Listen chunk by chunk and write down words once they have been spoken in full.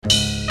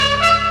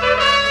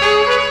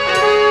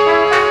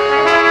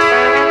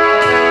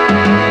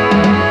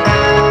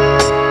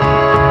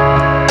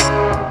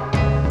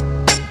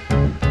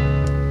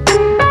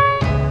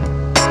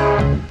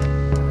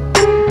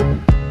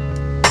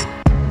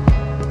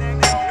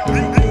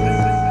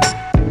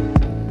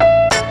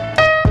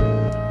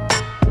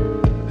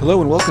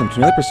Hello and welcome to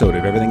another episode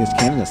of Everything is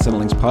Canon, a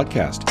Cinelinx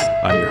podcast.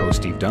 I'm your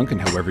host, Steve Duncan.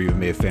 However you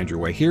may have found your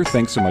way here,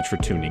 thanks so much for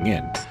tuning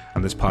in.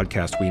 On this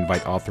podcast, we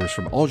invite authors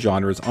from all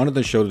genres onto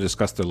the show to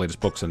discuss their latest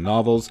books and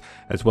novels,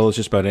 as well as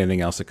just about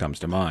anything else that comes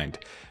to mind.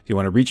 If you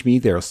want to reach me,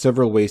 there are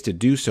several ways to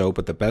do so,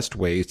 but the best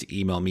way is to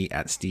email me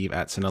at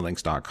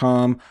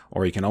steve@cinelinx.com,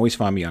 or you can always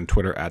find me on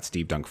Twitter at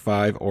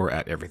stevedunk5 or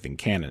at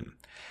everythingcanon.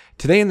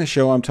 Today in the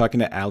show, I'm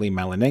talking to Ali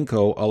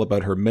Malinenko all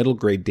about her middle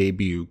grade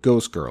debut,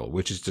 Ghost Girl,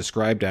 which is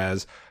described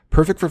as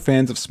perfect for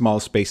fans of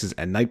small spaces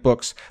and night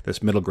books.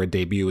 This middle grade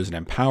debut is an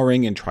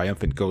empowering and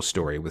triumphant ghost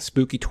story with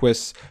spooky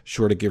twists,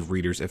 sure to give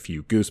readers a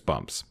few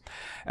goosebumps.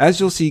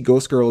 As you'll see,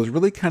 Ghost Girl is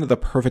really kind of the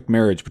perfect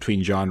marriage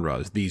between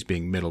genres, these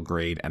being middle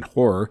grade and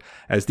horror,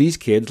 as these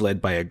kids,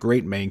 led by a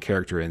great main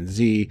character in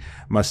Z,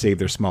 must save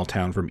their small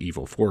town from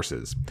evil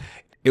forces.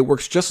 It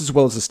works just as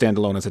well as a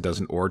standalone as it does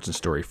an origin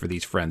story for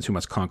these friends who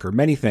must conquer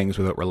many things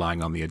without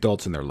relying on the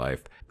adults in their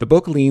life. The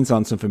book leans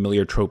on some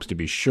familiar tropes to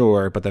be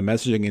sure, but the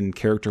messaging and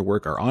character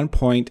work are on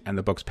point and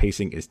the book's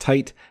pacing is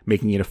tight,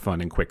 making it a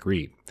fun and quick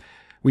read.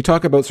 We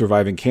talk about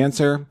surviving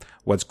cancer,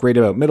 what's great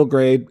about middle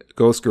grade,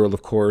 Ghost Girl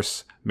of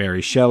course,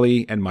 Mary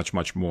Shelley, and much,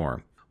 much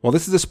more. While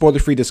this is a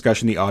spoiler-free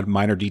discussion, the odd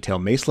minor detail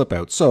may slip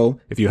out, so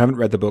if you haven't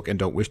read the book and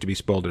don't wish to be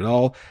spoiled at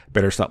all,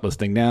 better stop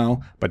listening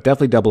now, but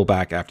definitely double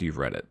back after you've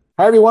read it.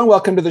 Hi, everyone.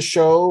 Welcome to the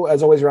show.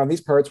 As always, around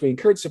these parts, we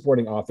encourage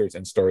supporting authors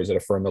and stories that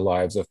affirm the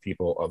lives of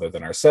people other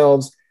than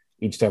ourselves.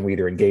 Each time we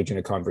either engage in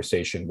a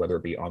conversation, whether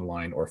it be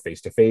online or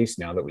face-to-face,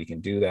 now that we can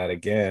do that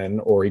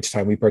again, or each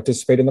time we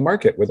participate in the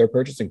market with our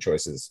purchasing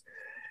choices.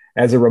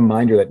 As a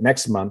reminder that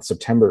next month,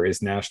 September,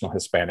 is National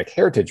Hispanic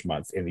Heritage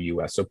Month in the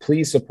US, so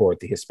please support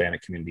the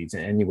Hispanic communities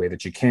in any way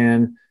that you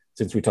can.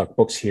 Since we talk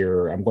books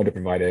here, I'm going to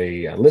provide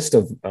a list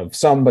of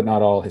some, but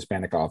not all,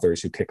 Hispanic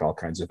authors who kick all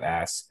kinds of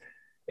ass.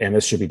 And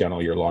this should be done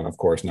all year long, of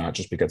course, not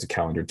just because the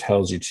calendar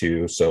tells you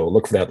to. So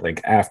look for that link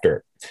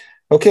after.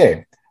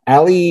 Okay,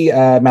 Ali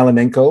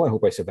Malinenko, I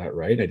hope I said that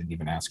right, I didn't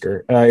even ask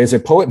her, is a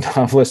poet,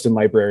 novelist, and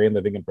librarian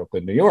living in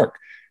Brooklyn, New York,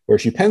 where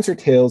she pens her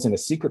tales in a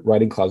secret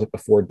writing closet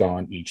before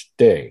dawn each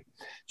day.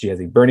 She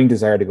has a burning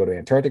desire to go to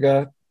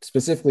Antarctica,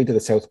 specifically to the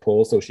South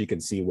Pole, so she can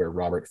see where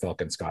Robert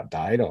Falcon Scott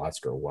died. I'll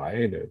ask her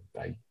why.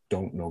 I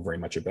don't know very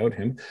much about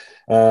him.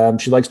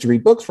 She likes to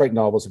read books, write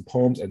novels and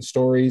poems and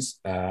stories.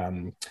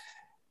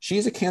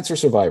 She's a cancer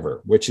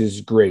survivor, which is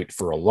great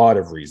for a lot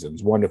of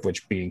reasons, one of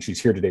which being she's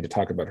here today to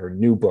talk about her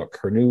new book,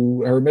 her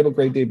middle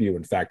grade debut,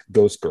 in fact,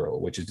 Ghost Girl,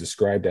 which is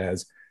described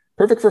as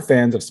perfect for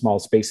fans of small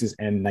spaces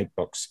and night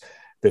books.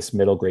 This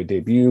middle grade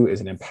debut is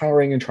an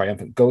empowering and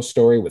triumphant ghost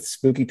story with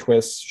spooky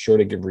twists, sure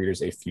to give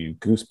readers a few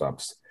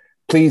goosebumps.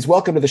 Please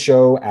welcome to the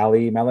show,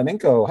 Ali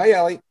Malinenko. Hi,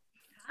 Ali.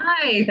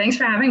 Hi, thanks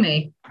for having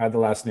me. How'd the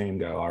last name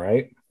go? All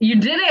right. You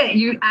did it.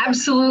 You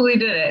absolutely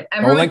did it.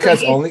 Only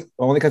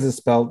because it's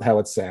spelled how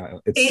it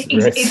sounds.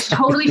 It's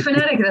totally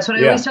phonetic. That's what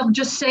I always tell them.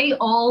 Just say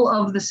all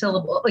of the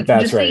syllables. Like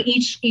That's just right. say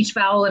each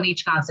vowel and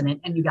each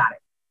consonant, and you got it.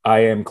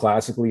 I am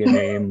classically a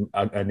name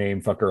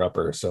fucker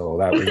upper. So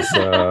that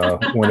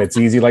was when it's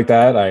easy like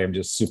that. I am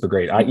just super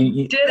great.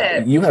 You did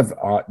it. You have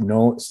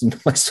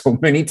like so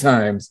many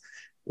times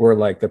where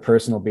like the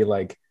person will be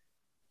like,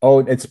 "Oh,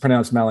 it's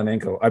pronounced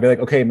Malinenko." I'd be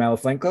like, "Okay,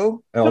 Malaflenko."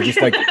 And I'll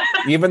just like,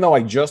 even though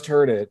I just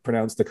heard it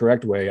pronounced the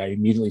correct way, I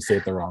immediately say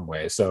it the wrong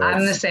way. So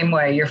I'm the same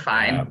way. You're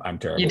fine. I'm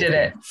terrible. You did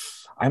it.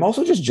 I'm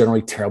also just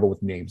generally terrible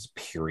with names.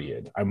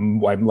 Period. I'm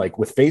like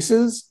with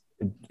faces.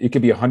 It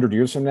could be 100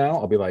 years from now.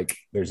 I'll be like,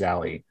 "There's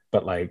Ali."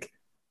 But like,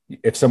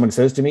 if someone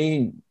says to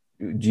me,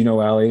 "Do you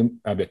know Ali?"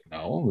 I'd be like,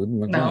 "No,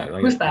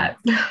 who's that?"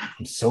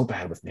 I'm so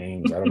bad with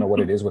names. I don't know what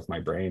it is with my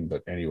brain.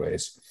 But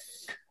anyways.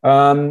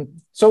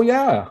 So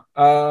yeah,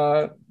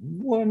 well,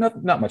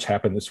 not much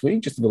happened this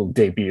week, just a little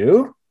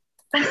debut.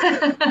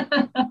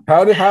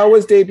 How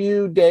was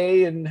debut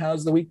day and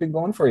how's the week been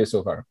going for you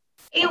so far?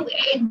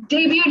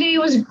 Debut day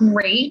was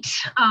great.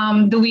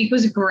 The week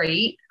was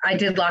great. I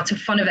did lots of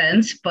fun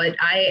events, but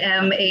I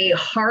am a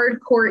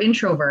hardcore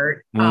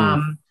introvert.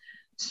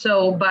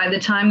 So by the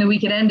time the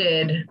weekend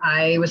ended,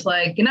 I was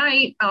like, "Good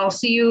night. I'll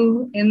see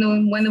you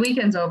when the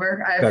weekend's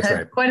over." I've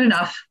had quite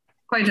enough.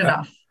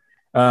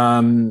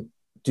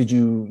 Did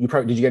you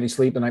get any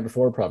sleep the night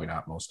before? Probably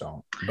not. Most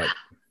don't. But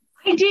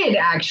I did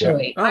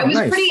actually. Yeah.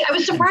 I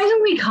was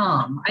surprisingly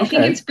calm. I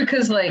think it's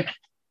because like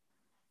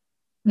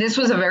this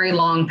was a very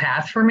long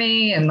path for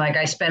me, and like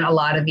I spent a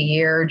lot of the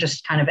year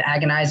just kind of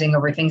agonizing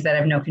over things that I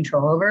have no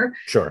control over.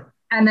 Sure.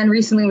 And then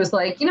recently was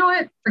like, you know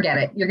what? Forget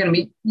it.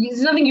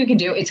 There's nothing you can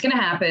do. It's going to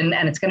happen,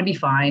 and it's going to be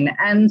fine.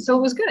 And so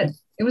it was good.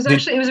 It was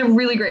a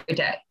really great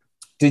day.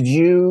 Did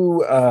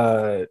you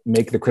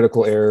make the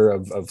critical error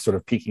of sort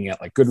of peeking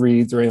at like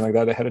Goodreads or anything like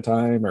that ahead of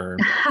time? Or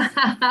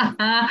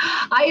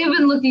I have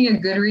been looking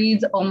at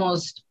Goodreads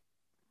almost,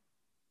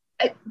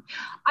 I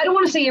don't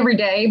want to say every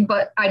day,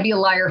 but I'd be a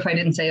liar if I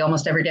didn't say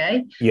almost every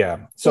day.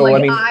 Yeah. So like, I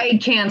mean, I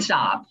can't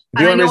stop.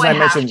 The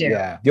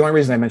only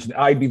reason I mentioned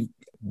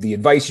the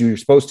advice you're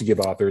supposed to give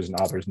authors, and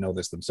authors know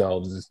this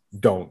themselves, is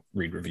don't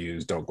read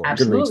reviews, don't go on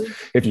Goodreads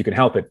if you can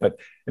help it.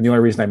 And the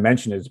only reason I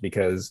mention it is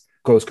because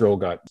Ghost Girl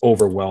got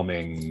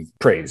overwhelming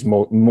praise.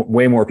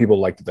 Way more people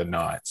liked it than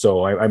not.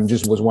 So I'm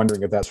just was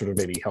wondering if that sort of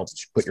maybe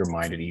helped put your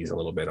mind at ease a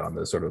little bit on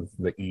the sort of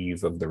the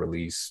eve of the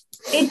release.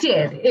 It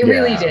did. It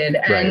really did.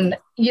 And,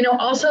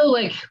 also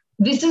like,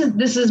 this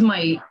is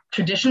my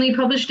traditionally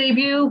published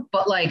debut,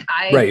 but like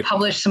I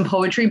published some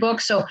poetry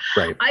books. So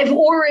I've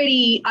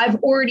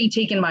already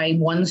taken my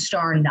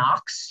 1-star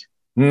knocks.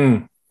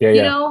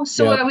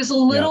 So I was a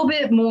little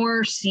bit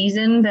more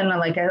seasoned than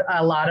like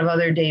a lot of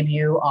other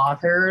debut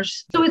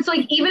authors. So it's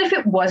like, even if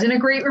it wasn't a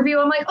great review,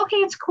 I'm like, okay,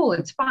 it's cool.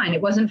 It's fine.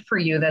 It wasn't for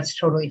you. That's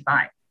totally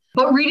fine.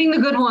 But reading the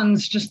good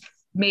ones just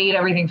made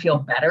everything feel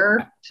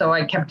better. So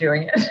I kept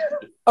doing it.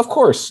 Of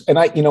course. And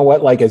I, you know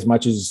what, like as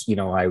much as,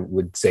 I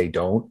would say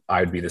don't,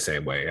 I'd be the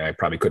same way. I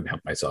probably couldn't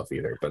help myself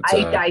either, but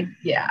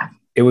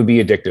it would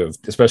be addictive,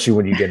 especially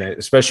when you get it,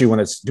 especially when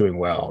it's doing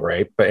well.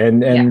 Right. But,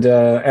 and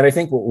I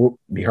think we'll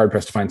be hard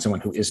pressed to find someone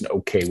who isn't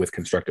okay with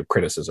constructive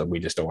criticism. We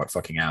just don't want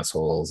fucking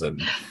assholes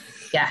and,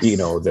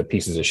 the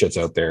pieces of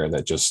shits out there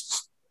that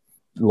just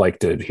like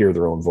to hear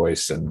their own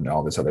voice and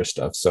all this other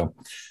stuff. So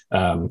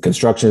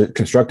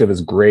constructive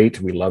is great.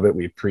 We love it.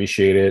 We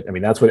appreciate it. I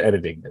mean, that's what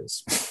editing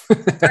is.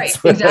 Right.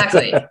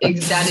 Exactly. That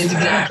is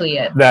exactly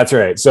it. That's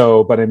right.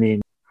 So, but I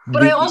mean,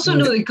 but I also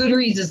know that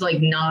Goodreads is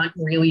like not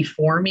really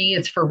for me.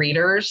 It's for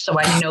readers. So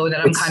I know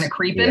that I'm kind of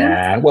creeping.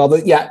 Yeah. Well,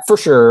 for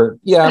sure.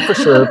 Yeah, for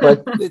sure.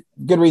 But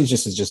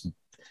Goodreads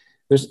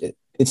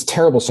it's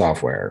terrible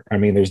software. I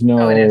mean, there's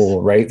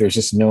there's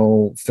just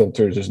no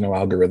filters. There's no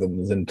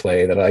algorithms in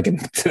play that I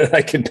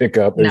can pick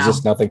up. There's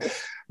just nothing.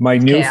 My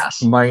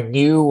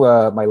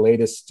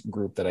latest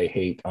group that I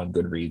hate on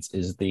Goodreads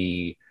is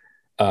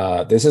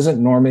this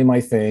isn't normally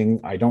my thing.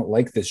 I don't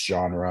like this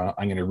genre.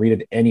 I'm going to read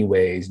it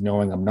anyways,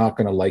 knowing I'm not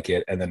going to like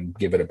it and then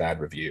give it a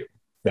bad review.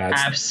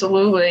 That's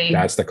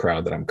the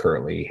crowd that I'm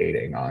currently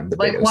hating on the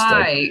biggest.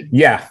 Why?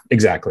 Yeah,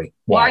 exactly.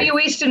 Why are you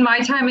wasting my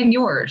time and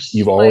yours?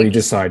 You've already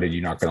decided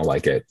you're not going to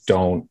like it.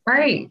 Don't.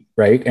 Right.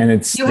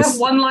 And you have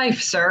one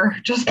life, sir.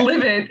 Just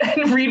live it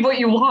and read what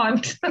you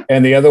want.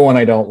 And the other one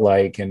I don't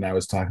like, and I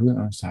was talking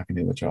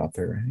to which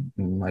author?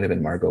 It might have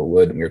been Margot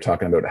Wood, and we were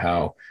talking about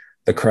how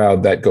the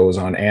crowd that goes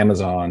on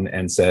Amazon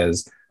and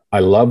says,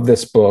 "I love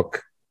this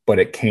book, but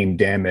it came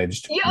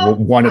damaged,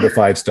 1 out of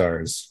 5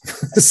 stars."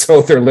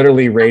 So they're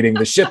literally rating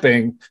the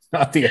shipping,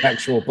 not the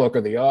actual book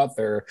or the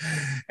author.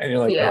 And you're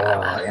like,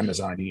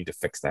 Amazon, you need to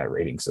fix that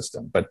rating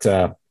system. But,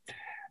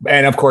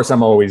 and of course, I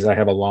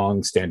have a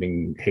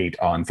long-standing hate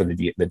on for the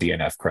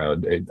DNF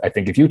crowd. I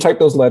think if you type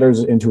those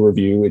letters into a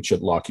review, it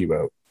should lock you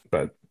out.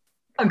 But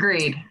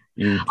agreed.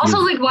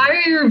 Why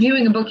are you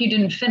reviewing a book you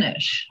didn't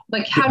finish?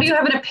 Like, how do you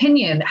have an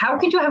opinion? How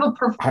could you have a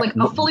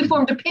fully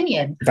formed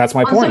opinion? That's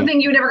my point. On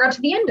something you never got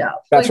to the end of.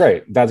 That's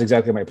right. That's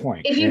exactly my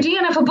point. If you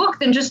DNF a book,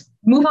 then just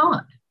move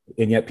on.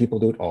 And yet people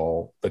do it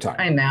all the time.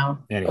 I know.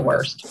 Anyways. The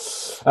worst.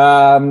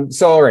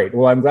 So, all right.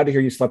 Well, I'm glad to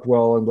hear you slept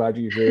well. I'm glad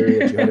you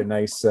had a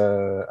nice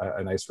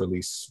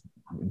release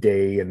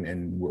day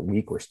and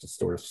week. We're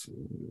still,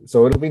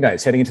 so it'll be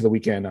nice. Heading into the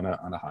weekend on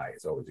a high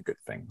is always a good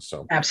thing.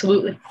 So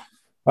absolutely.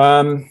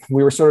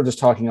 We were sort of just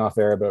talking off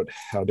air about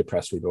how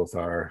depressed we both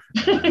are,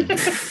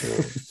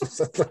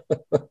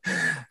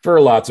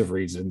 for lots of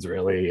reasons,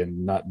 really,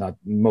 and not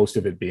most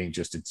of it being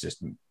it's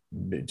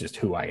just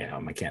who I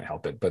am. I can't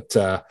help it. But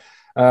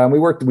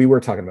we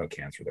were talking about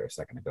cancer there a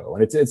second ago,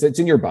 and it's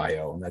in your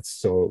bio, and that's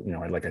so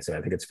like I said,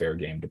 I think it's fair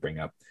game to bring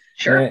up.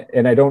 Sure.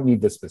 And I don't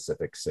need the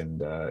specifics.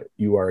 And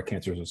you are a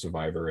cancer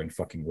survivor, and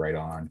fucking right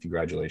on.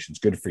 Congratulations,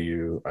 good for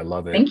you. I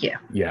love it. Thank you.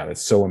 Yeah,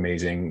 that's so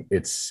amazing.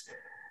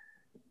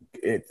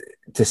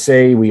 To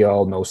say we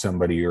all know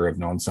somebody or have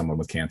known someone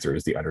with cancer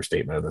is the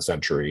understatement of the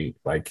century.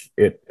 Like,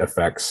 it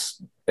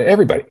affects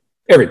everybody,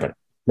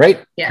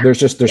 right? Yeah.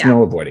 There's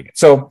no avoiding it.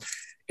 So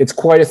it's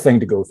quite a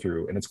thing to go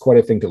through, and it's quite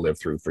a thing to live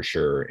through for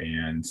sure.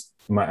 And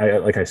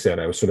like I said,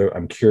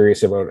 I'm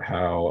curious about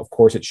how, of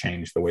course, it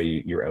changed the way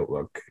your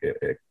outlook.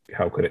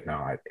 How could it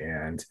not?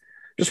 And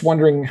just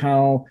wondering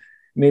how.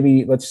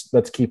 Maybe let's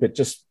keep it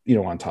just,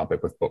 on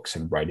topic with books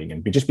and writing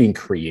and just being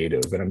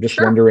creative. And I'm just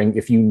wondering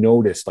if you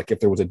noticed, like, if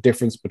there was a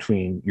difference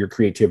between your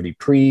creativity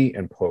pre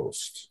and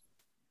post.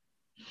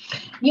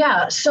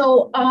 Yeah.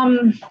 So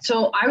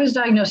I was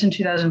diagnosed in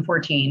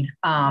 2014.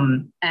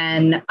 And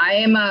I'm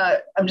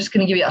just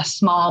going to give you a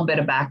small bit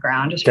of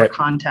background just for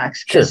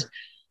context. Because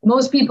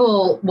most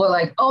people were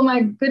like, oh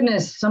my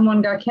goodness,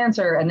 someone got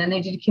cancer and then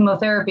they did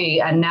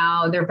chemotherapy and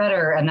now they're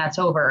better and that's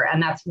over. And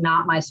that's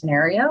not my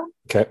scenario.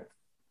 Okay.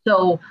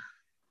 So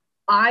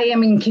I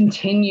am in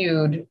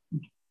continued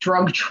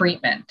drug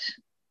treatment.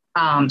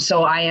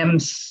 So I am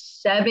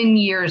 7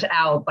 years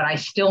out, but I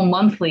still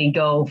monthly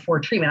go for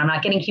treatment. I'm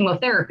not getting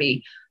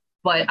chemotherapy,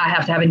 but I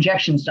have to have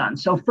injections done.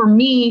 So for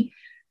me,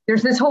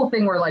 there's this whole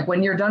thing where, like,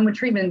 when you're done with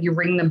treatment, you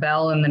ring the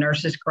bell and the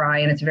nurses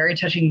cry and it's a very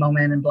touching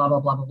moment and blah, blah,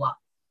 blah, blah, blah.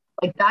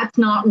 Like, that's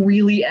not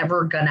really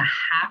ever going to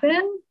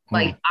happen.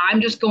 Like, I'm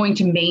just going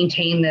to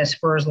maintain this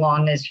for as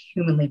long as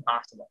humanly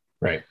possible.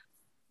 Right.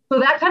 So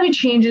that kind of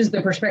changes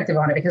the perspective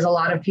on it, because a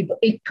lot of people,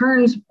 it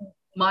turns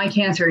my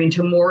cancer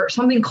into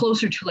something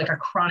closer to like a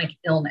chronic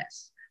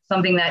illness,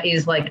 something that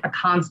is like a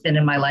constant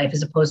in my life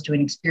as opposed to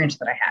an experience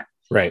that I had.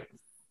 Right.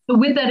 So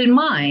with that in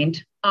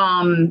mind,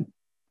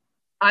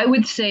 I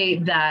would say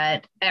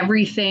that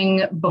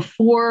everything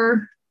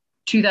before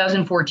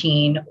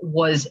 2014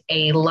 was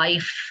a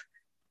life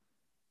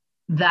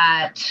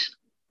that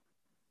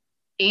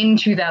in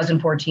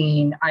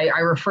 2014, I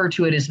refer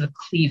to it as the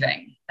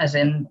cleaving, as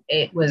in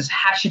it was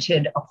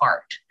hatcheted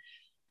apart.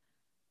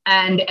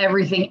 And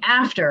everything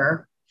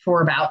after,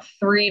 for about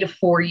 3 to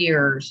 4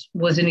 years,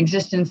 was an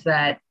existence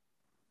that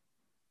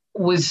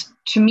was,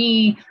 to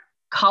me,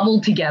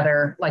 cobbled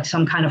together like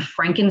some kind of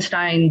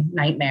Frankenstein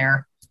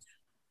nightmare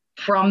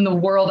from the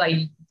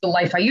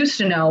life I used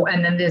to know,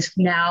 and then this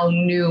now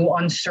new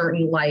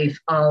uncertain life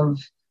of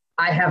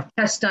I have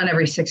tests done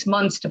every 6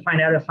 months to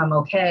find out if I'm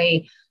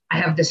okay. I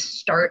have this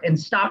start and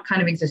stop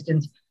kind of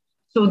existence.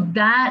 So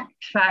that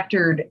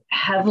factored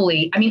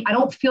heavily. I mean, I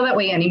don't feel that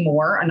way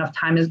anymore. Enough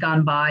time has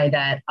gone by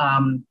that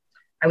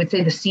I would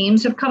say the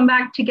seams have come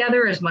back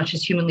together as much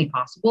as humanly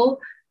possible,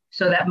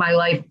 so that my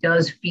life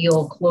does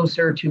feel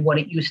closer to what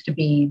it used to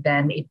be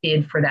than it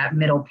did for that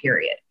middle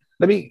period.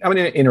 I'm going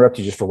to interrupt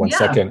you just for 1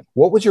 second.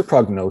 What was your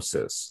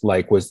prognosis?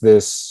 Like, was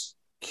this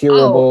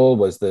curable?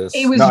 Was this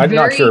not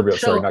curable?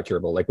 Sorry, not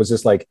curable. Like, was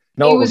this like,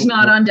 no, it was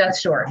not on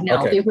death's door. No,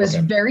 okay, it was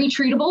very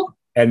treatable.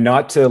 And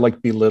not to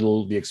like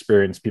belittle the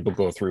experience people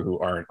go through who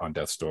aren't on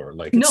death's door.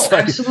 Like, no, like,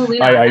 absolutely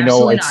not. I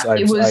know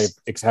absolutely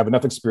I have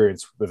enough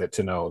experience with it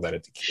to know that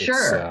it's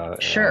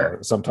sure.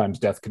 Sometimes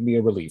death can be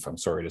a relief. I'm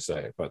sorry to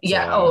say, but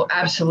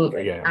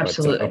absolutely, yeah,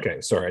 absolutely. But,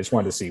 okay, sorry. I just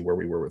wanted to see where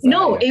we were with that.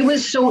 No, it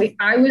was so.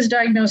 I was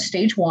diagnosed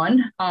stage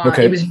 1.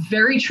 It was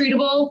very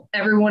treatable.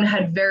 Everyone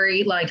had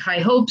very like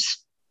high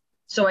hopes.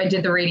 So I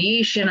did the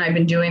radiation. I've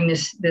been doing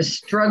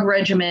this drug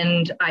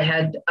regimen. I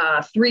had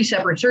 3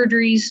 separate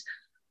surgeries.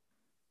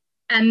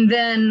 And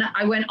then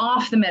I went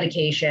off the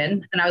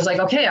medication and I was like,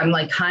 okay, I'm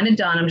like kind of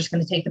done. I'm just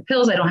going to take the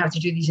pills. I don't have to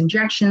do these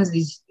injections,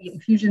 these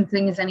infusion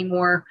things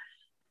anymore.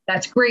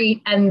 That's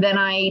great. And then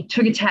I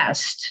took a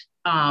test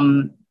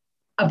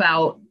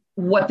about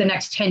what the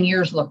next 10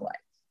 years look like.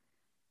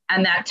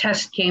 And that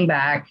test came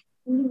back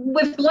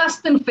with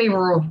less than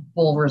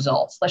favorable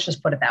results. Let's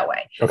just put it that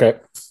way. Okay.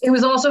 It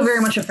was also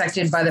very much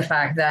affected by the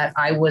fact that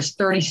I was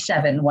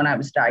 37 when I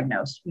was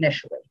diagnosed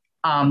initially,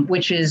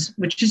 which is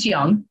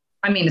young.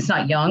 I mean, it's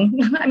not young.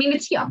 I mean,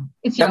 it's young.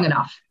 It's young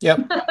enough.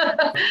 Yep.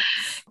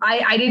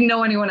 I didn't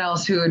know anyone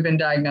else who had been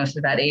diagnosed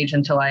at that age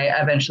until I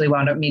eventually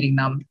wound up meeting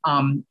them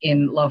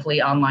in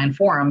lovely online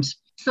forums.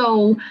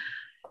 So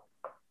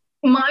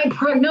my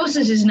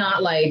prognosis is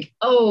not like,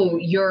 oh,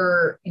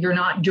 you're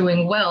not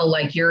doing well,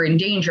 like you're in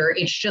danger.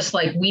 It's just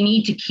like, we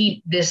need to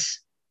keep this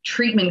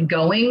treatment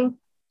going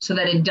so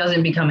that it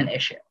doesn't become an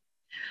issue.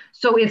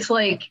 So it's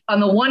like,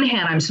 on the one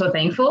hand, I'm so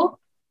thankful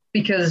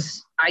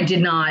because I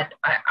did not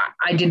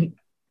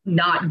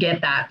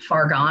get that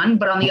far gone.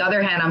 But on the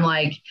other hand, I'm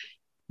like,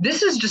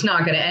 this is just not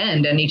going to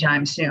end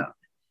anytime soon.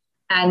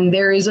 And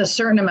there is a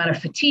certain amount of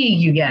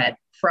fatigue you get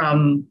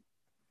from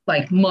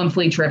like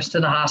monthly trips to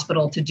the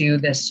hospital to do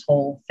this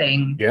whole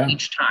thing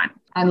each time.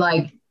 And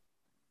like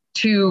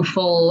 2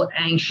 full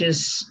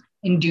anxious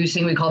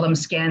inducing, we call them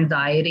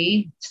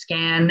scanxiety,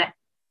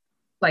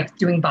 like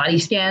doing body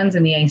scans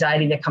and the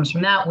anxiety that comes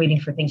from that,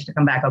 waiting for things to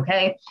come back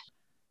okay.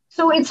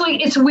 So it's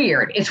like, it's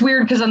weird. It's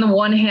weird because on the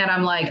one hand,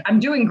 I'm like,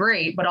 I'm doing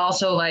great, but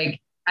also like,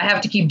 I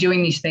have to keep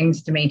doing these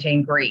things to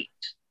maintain great.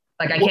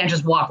 Like, I can't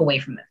just walk away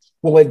from this.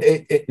 Well,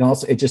 it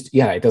also, it just,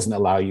 it doesn't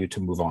allow you to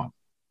move on.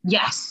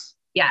 Yes.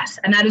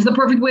 And that is the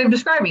perfect way of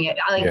describing it.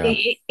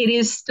 It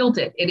is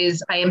stilted.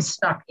 I am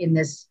stuck in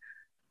this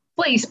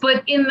place,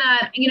 but in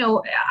that,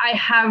 I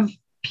have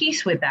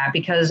peace with that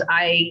because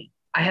I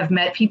have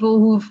met people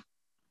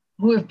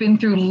who have been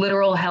through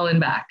literal hell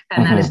and back.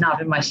 And that has not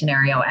been my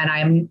scenario. And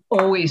I'm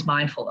always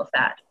mindful of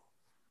that.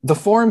 The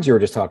forums you were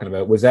just talking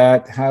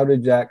about, how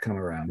did that come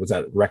around? Was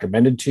that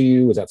recommended to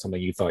you? Was that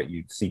something you thought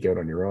you'd seek out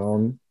on your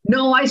own?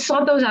 No, I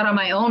sought those out on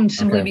my own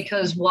simply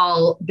because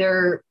while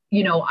they're,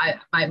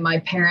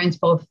 my parents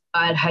both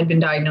had been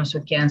diagnosed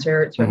with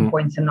cancer at certain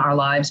points in our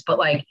lives, but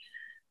like,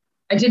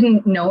 I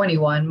didn't know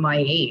anyone my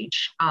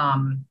age.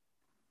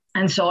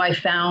 And so I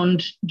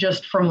found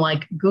just from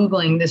like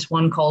Googling this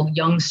one called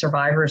Young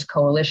Survivors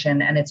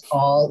Coalition, and it's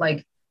all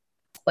like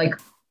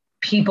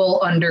people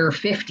under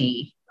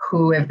 50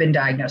 who have been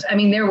diagnosed. I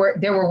mean, there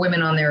were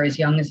women on there as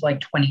young as like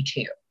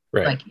 22.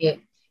 Right.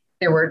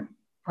 There were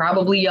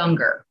probably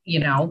younger,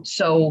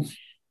 So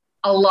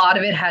a lot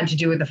of it had to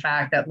do with the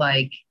fact that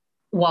like,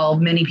 while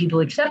many people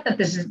accept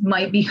that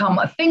might become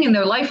a thing in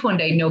their life one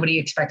day, nobody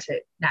expects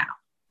it now.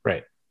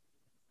 Right.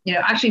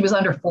 Actually it was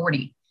under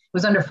 40. It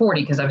was under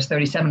 40 because I was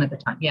 37 at the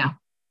time. Yeah.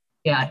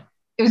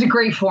 It was a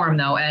great forum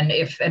though. And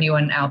if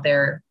anyone out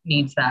there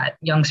needs that,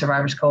 Young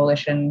Survivors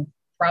Coalition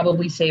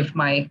probably saved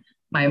my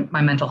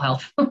mental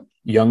health.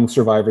 Young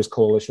Survivors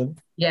Coalition?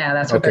 Yeah,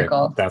 that's what they're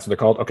called. That's what they're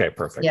called? Okay,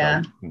 perfect.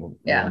 Yeah. We'll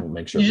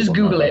make sure you just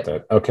Google it.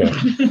 Okay.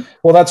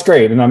 Well, that's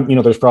great. And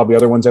there's probably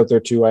other ones out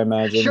there too, I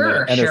imagine.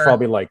 Sure. And there's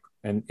probably like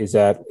And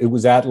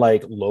was that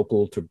like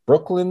local to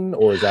Brooklyn,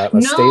 or is that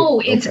a state? No,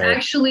 it's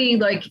actually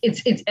like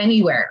it's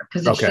anywhere,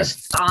 because it's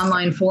just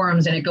online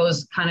forums, and it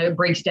goes kind of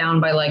breaks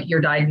down by like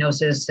your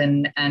diagnosis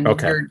and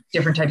your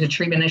different types of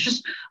treatment. It's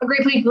just a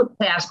great place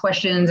to ask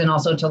questions, and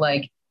also to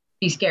like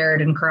be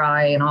scared and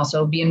cry, and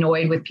also be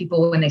annoyed with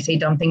people when they say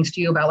dumb things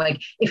to you about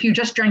like, if you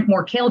just drank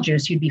more kale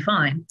juice, you'd be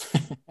fine.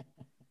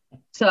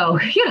 So,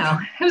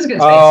 it was a good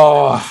space.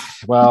 Oh,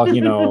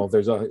 well,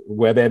 there's a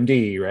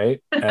WebMD,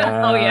 right? Oh,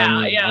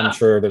 yeah. I'm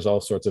sure there's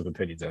all sorts of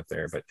opinions out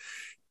there, but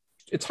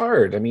it's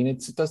hard. I mean,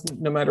 it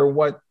doesn't, no matter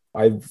what.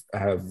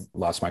 Have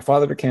lost my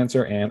father to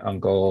cancer, aunt,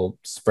 uncle,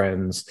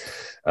 friends,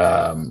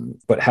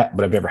 but I've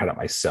never had it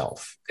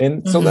myself.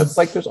 And so that's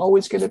like, there's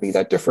always going to be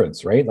that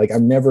difference, right? Like,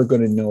 I'm never going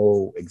to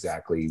know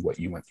exactly what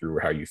you went through or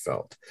how you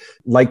felt.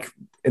 Like,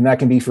 and that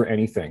can be for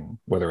anything,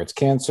 whether it's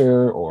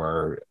cancer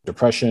or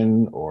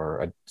depression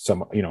or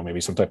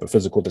maybe some type of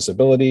physical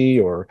disability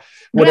or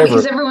whatever. Yeah,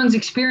 because everyone's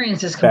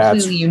experience is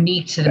completely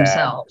unique to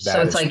themselves.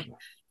 So it's like,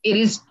 it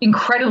is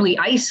incredibly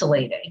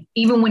isolating.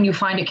 Even when you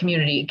find a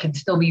community, it can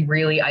still be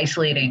really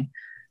isolating,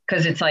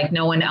 because it's like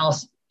no one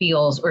else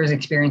feels or is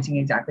experiencing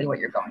exactly what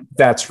you're going through.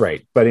 That's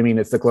right. But I mean,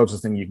 it's the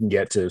closest thing you can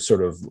get to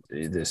sort of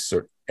this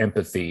sort of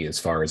empathy as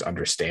far as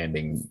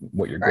understanding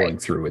what you're going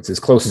through. It's as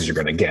close as you're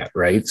going to get.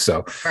 Right.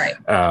 So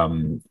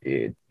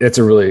it's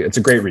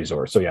a great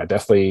resource. So yeah,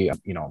 definitely,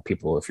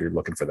 people, if you're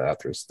looking for that,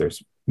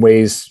 there's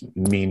ways,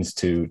 means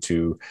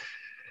to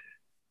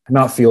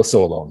not feel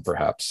so alone,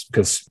 perhaps,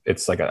 because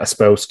it's like a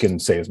spouse can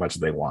say as much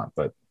as they want,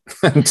 but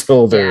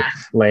until they're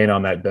laying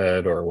on that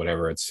bed or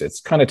whatever,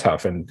 it's kind of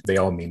tough, and they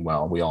all mean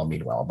well. We all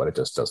mean well, but it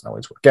just doesn't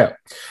always work out.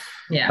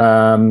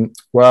 Yeah.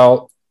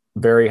 Well,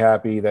 very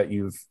happy that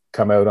you've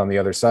come out on the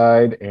other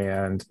side.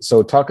 And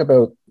so talk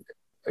about,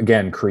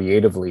 again,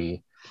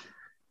 creatively,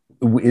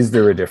 is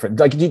there a difference?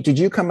 Like, did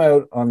you come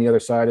out on the other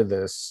side of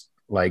this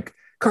like,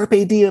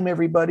 carpe diem,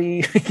 everybody?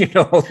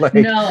 No,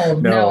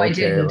 I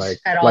didn't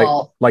at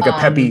all. Like a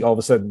peppy, all of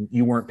a sudden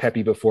you weren't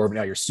peppy before, but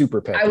now you're super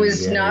peppy. I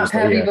was not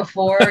peppy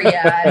before.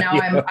 Yeah.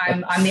 Now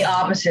I'm the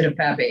opposite of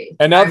peppy.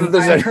 And now that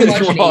there's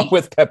anything wrong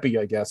with peppy,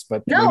 I guess,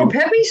 but no,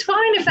 peppy's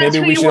fine if that's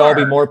maybe we should all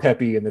be more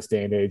peppy in this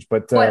day and age.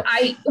 But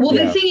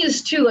the thing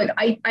is too, like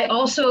I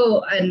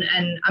also, and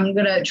I'm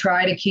going to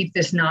try to keep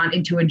this not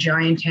into a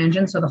giant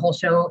tangent, so the whole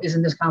show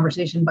isn't this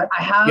conversation, but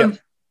I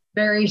have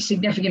very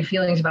significant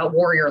feelings about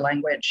warrior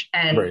language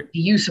and the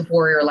use of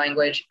warrior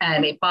language.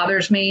 And it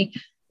bothers me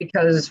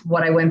because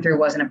what I went through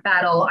wasn't a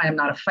battle. I am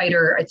not a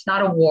fighter. It's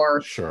not a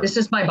war. Sure. This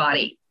is my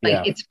body.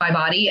 It's my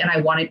body, and I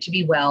want it to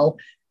be well,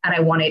 and I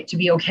want it to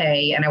be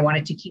okay. And I want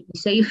it to keep me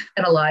safe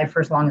and alive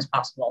for as long as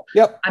possible.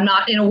 Yep. I'm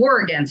not in a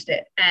war against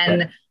it.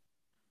 And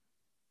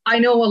I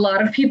know a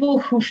lot of people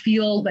who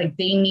feel like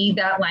they need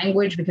that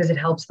language because it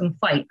helps them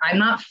fight. I'm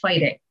not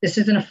fighting. This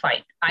isn't a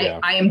fight.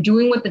 I am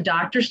doing what the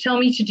doctors tell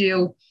me to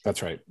do.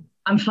 That's right.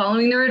 I'm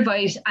following their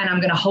advice, and I'm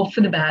going to hope for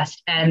the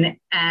best. And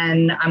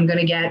I'm going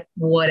to get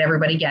what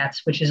everybody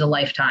gets, which is a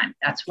lifetime.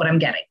 That's what I'm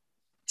getting.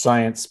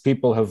 Science,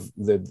 people have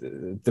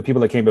the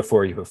people that came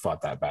before you have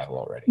fought that battle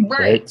already.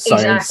 Right.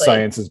 Science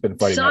has been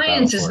fighting.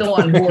 Science is the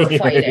one who are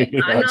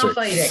fighting. I'm not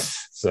fighting.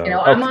 So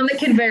I'm on the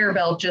conveyor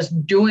belt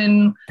just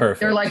doing. Perfect.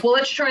 They're like, well,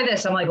 let's try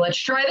this. I'm like, let's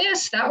try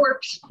this. That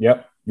works.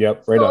 Yep.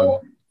 Right on.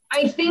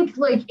 I think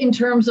like in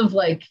terms of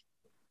like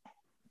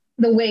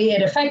the way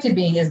it affected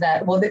me is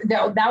that, well,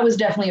 that was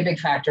definitely a big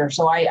factor.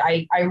 So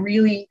I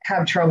really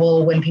have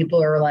trouble when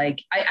people are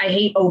like, I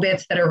hate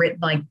obits that are written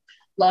like,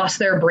 lost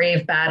their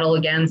brave battle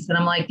against. And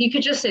I'm like, you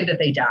could just say that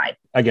they died.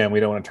 Again, we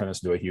don't want to turn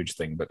this into a huge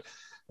thing, but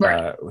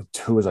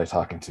who was I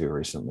talking to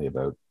recently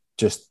about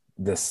just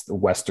this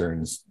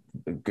Western's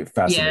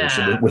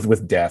fascination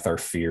with death, our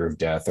fear of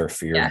death, our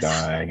fear of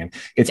dying. And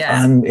it's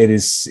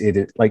it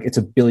is like, it's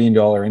 $1 billion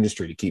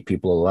industry to keep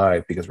people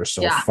alive because we're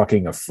so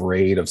fucking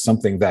afraid of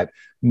something that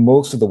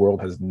most of the world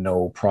has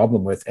no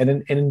problem with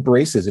and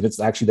embraces it.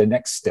 It's actually the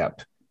next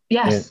step.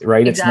 Yes.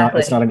 Right. Exactly.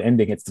 It's not an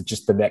ending. It's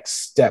just the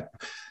next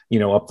step,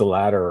 up the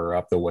ladder or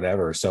up the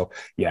whatever. So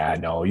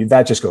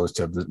that just goes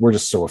to, we're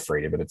just so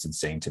afraid of it. It's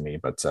insane to me.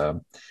 But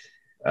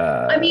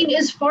I mean,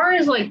 as far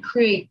as like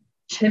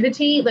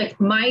creativity, like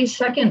my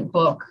second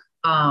book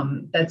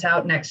that's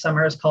out next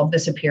summer is called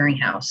Disappearing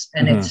House,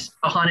 and it's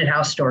a haunted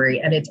house story,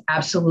 and it's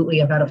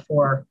absolutely a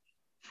metaphor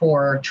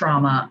for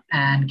trauma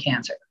and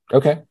cancer.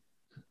 Okay.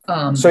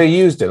 So you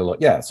used it a lot.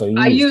 Yeah. So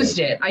I used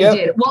it. I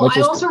did. Well,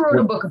 I also wrote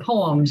a book of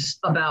poems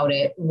about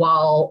it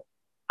while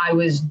I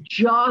was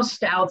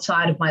just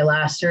outside of my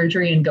last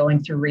surgery and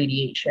going through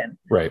radiation.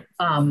 Right.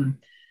 And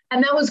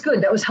that was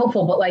good. That was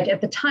helpful. But like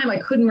at the time, I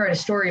couldn't write a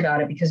story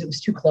about it because it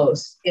was too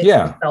close. It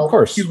felt of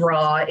course. too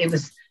raw.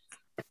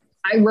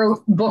 I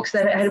wrote books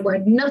that had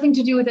nothing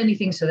to do with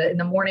anything, so that in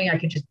the morning I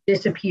could just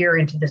disappear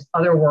into this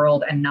other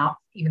world and not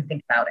even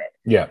think about it.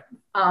 Yeah.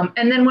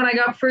 And then when I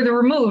got further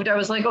removed, I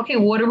was like, okay,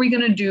 what are we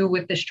going to do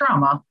with this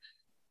trauma?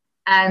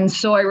 And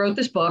so I wrote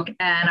this book,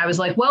 and I was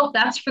like, well,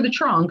 that's for the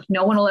trunk.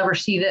 No one will ever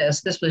see this.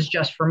 This was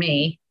just for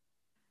me.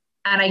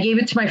 And I gave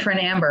it to my friend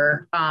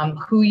Amber,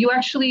 who you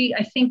actually,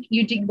 I think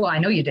you did. Well, I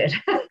know you did.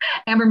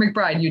 Amber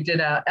McBride, you did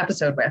an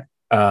episode with.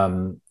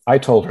 I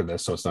told her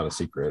this, so it's not a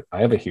secret. I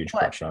have a huge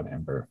What? crush on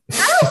Amber.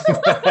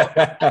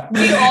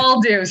 We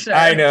all do, sir.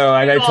 I know,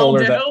 and We I told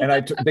her do.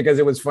 that, and because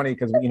it was funny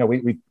because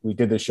we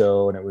did the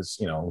show and it was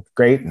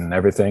great and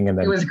everything, and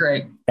then It was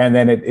great. and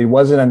then it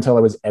wasn't until I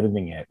was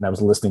editing it and I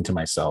was listening to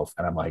myself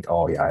and I'm like,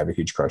 oh yeah, I have a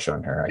huge crush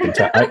on her. I can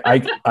tell.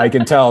 I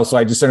can tell. So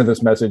I just sent her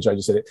this message. I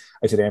said,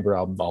 Amber,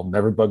 I'll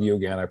never bug you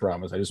again. I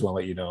promise. I just want to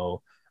let you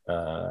know.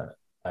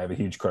 I have a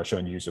huge crush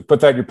on you. So put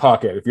that in your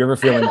pocket. If you're ever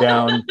feeling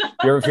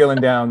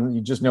down,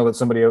 you just know that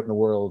somebody out in the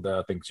world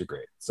thinks you're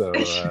great. So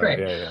great.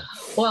 Yeah.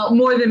 Well,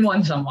 more than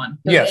one someone.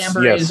 Yes,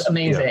 Amber is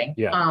amazing.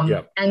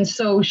 Yeah. And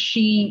so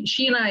she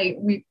and I,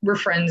 we're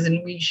friends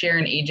and we share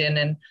an agent.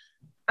 And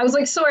I was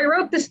like, so I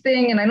wrote this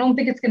thing and I don't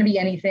think it's going to be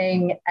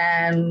anything.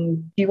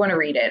 And do you want to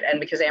read it? And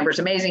because Amber's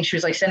amazing, she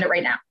was like, send it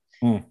right now.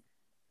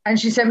 And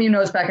she sent me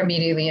notes back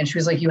immediately. And she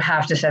was like, you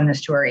have to send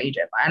this to our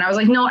agent. And I was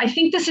like, no, I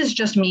think this is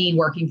just me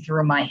working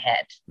through my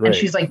head. Right. And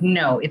she's like,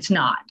 no, it's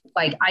not.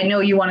 Like, I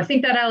know you want to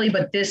think that, Allie,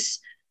 but this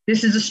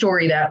is a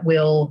story that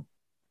will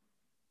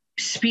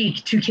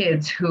speak to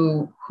kids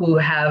who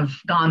have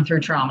gone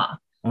through trauma.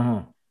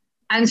 And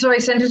so I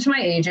sent it to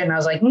my agent and I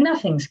was like,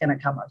 nothing's going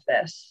to come of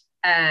this.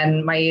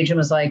 And my agent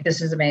was like,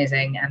 this is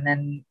amazing. And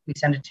then we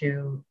sent it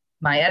to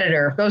my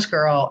editor of Ghost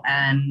Girl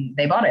and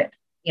they bought it,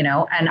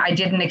 and I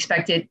didn't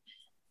expect it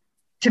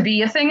to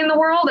be a thing in the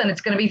world, and it's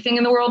going to be a thing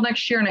in the world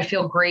next year. And I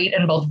feel great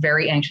and both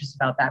very anxious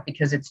about that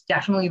because it's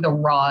definitely the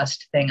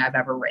rawest thing I've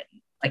ever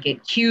written. Like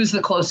it cues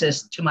the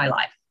closest to my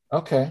life.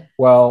 Okay.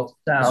 Well,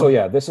 so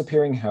yeah,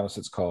 Disappearing House,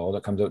 it's called.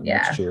 It comes out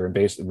next year. And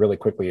basically, really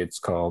quickly, it's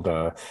called,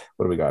 what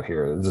do we got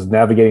here? This is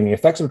Navigating the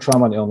Effects of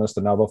Trauma and Illness.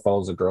 The novel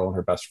follows a girl and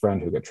her best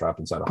friend who get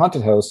trapped inside a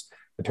haunted house.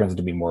 It turns out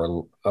to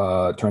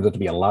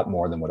be a lot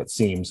more than what it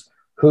seems.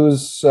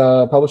 Who's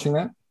publishing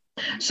that?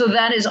 So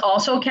that is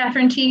also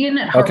Catherine Keegan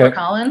at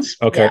HarperCollins.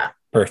 Okay. Yeah.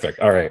 Perfect.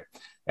 All right.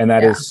 And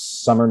that is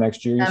summer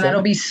next year, and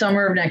that'll be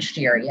summer of next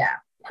year. Yeah.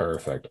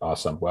 Perfect.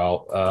 Awesome.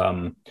 Well,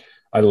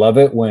 I love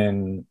it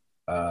when,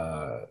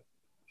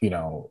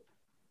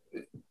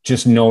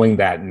 just knowing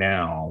that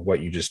now,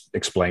 what you just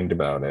explained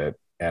about it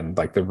and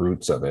like the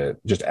roots of it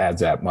just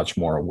adds that much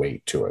more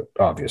weight to it,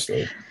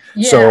 obviously.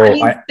 Yeah.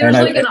 So there's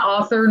an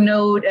author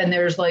note and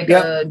there's like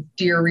a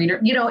dear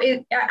reader,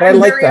 I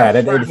like that.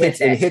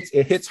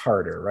 It hits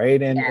harder.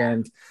 Right.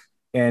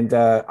 And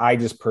I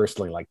just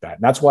personally like that.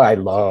 And that's why I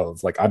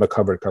love, like, I'm a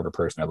cover to cover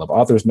person. I love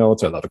author's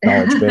notes. I love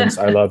acknowledgements.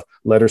 I love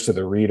letters to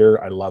the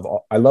reader. I love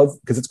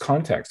because it's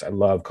context. I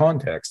love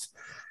context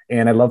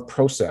and I love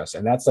process.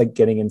 And that's like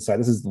getting inside.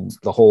 This is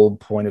the whole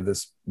point of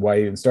this, why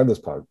I even started this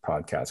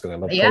podcast. Because I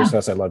love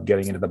process. I love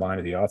getting into the mind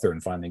of the author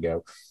and finding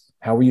out,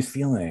 how were you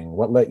feeling?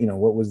 What was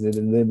it?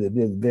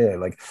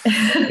 Like,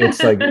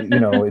 it's like,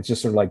 it's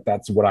just sort of like,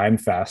 that's what I'm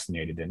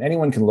fascinated in.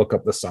 Anyone can look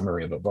up the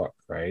summary of a book,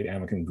 right?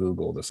 Anyone can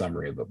Google the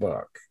summary of the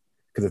book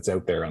because it's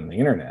out there on the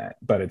internet.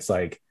 But it's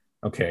like,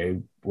 okay,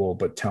 well,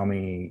 but tell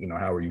me,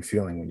 how are you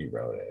feeling when you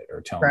wrote it?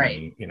 Or tell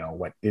me,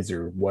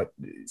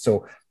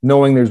 so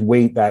knowing there's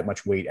that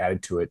much weight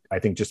added to it, I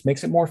think just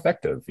makes it more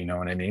effective. You know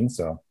what I mean?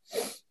 So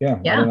yeah.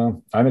 I don't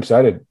know. I'm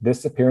excited.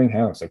 Disappearing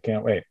House. I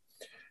can't wait.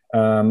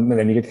 And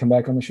then you get to come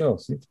back on the show.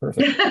 See, it's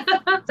perfect.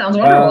 Sounds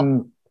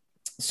wonderful.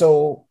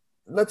 So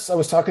I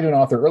was talking to an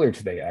author earlier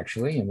today,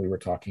 actually, and we were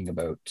talking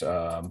about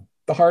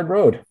the hard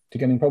road to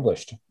getting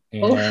published.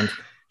 And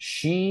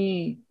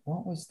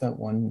what was that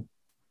one?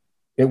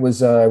 It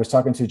was, I was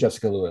talking to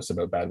Jessica Lewis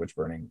about Bad Witch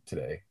Burning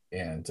today.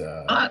 And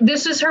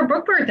this is her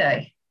book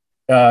birthday.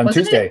 On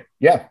Tuesday.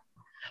 Yeah.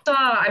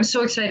 I'm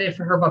so excited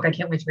for her book. I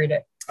can't wait to read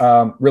it.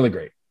 Really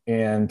great.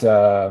 And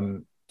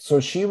so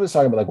she was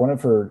talking about like one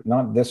of her,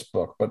 not this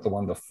book, but the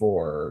one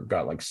before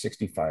got like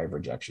 65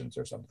 rejections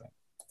or something.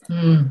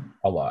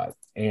 A lot.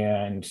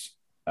 And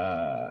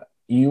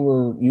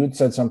you had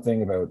said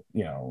something about,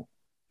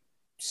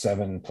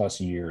 7+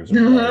 years,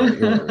 and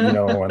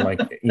like,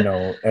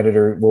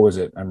 editor, what was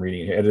it? I'm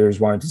reading it. Editors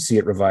wanted to see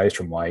it revised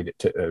from light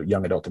to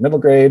young adult to middle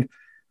grade.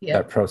 Yep.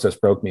 That process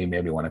broke me,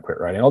 made me want to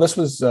quit writing. Oh, this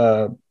was,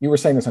 you were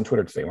saying this on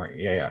Twitter today, weren't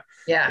you?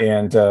 Yeah.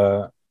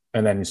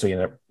 And then so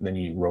you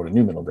wrote a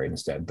new middle grade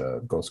instead,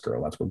 the Ghost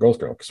Girl. That's where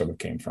Ghost Girl sort of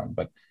came from.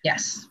 But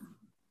yes,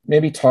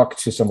 maybe talk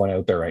to someone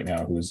out there right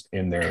now who's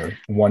in their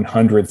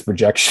 100th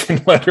rejection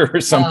letter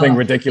or something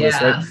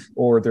ridiculous, right?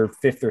 Or their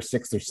 5th or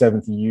 6th or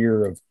 7th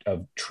year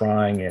of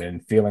trying it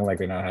and feeling like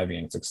they're not having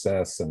any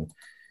success and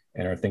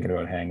are thinking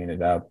about hanging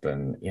it up.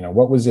 And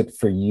what was it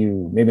for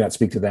you? Maybe not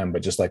speak to them,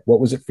 but just like,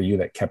 what was it for you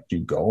that kept you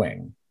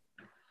going?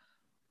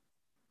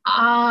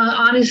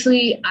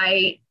 Honestly,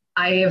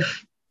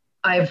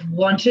 I've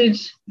wanted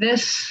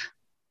this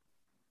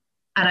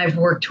and I've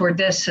worked toward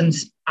this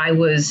since I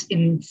was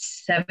in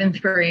 7th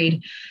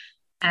grade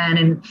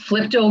and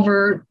flipped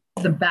over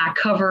the back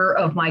cover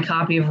of my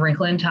copy of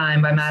Wrinkle in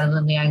Time by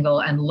Madeleine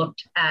L'Engle and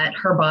looked at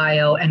her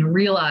bio and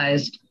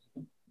realized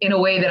in a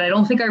way that I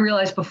don't think I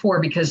realized before,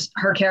 because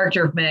her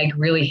character of Meg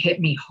really hit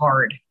me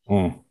hard,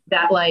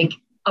 that like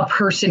a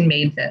person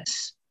made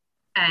this.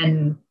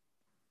 And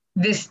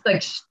this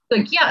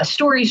yeah,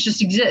 stories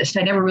just exist.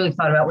 I never really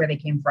thought about where they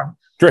came from.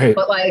 Right.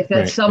 But like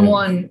that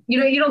someone,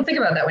 you don't think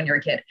about that when you're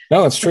a kid.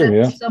 No, it's true.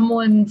 Yeah.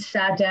 Someone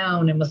sat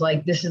down and was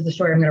like, this is the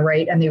story I'm going to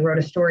write. And they wrote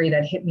a story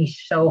that hit me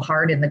so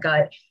hard in the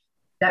gut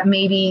that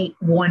maybe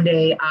one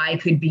day I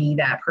could be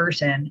that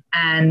person.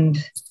 And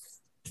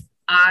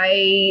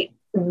I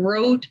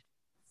wrote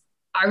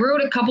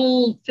a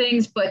couple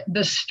things, but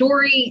the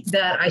story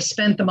that I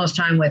spent the most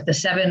time with, the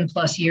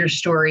 7+ years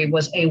story,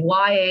 was a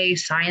YA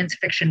science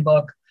fiction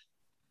book.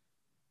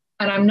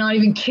 And I'm not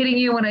even kidding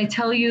you when I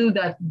tell you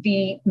that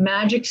the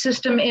magic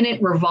system in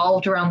it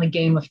revolved around the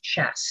game of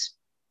chess.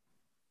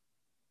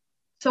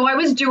 So I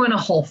was doing a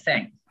whole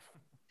thing,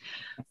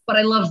 but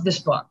I loved this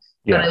book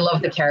and I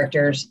loved the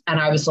characters. And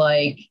I was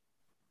like,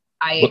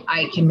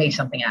 I can make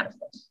something out of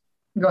this.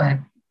 Go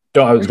ahead.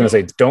 I was going to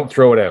say, don't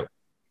throw it out.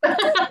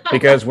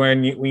 Because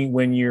when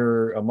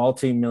you're a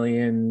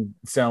multi-million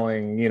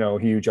selling,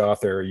 huge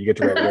author, you get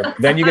to write whatever,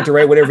 then you get to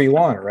write whatever you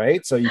want,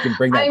 right? So you can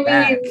bring that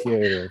back.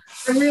 Yeah.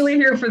 I'm really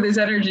here for this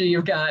energy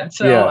you've got.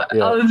 So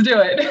let's do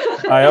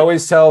it. I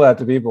always tell that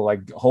to people,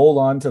 like, hold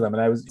on to them.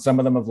 And some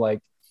of them have, like,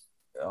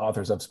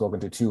 authors I've spoken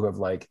to too have,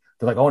 like,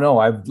 they're like, oh no,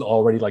 I've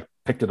already, like,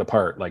 picked it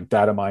apart, like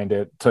data mined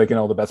it, taken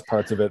all the best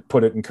parts of it,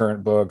 put it in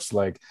current books,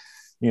 like,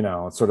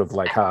 it's sort of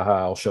like,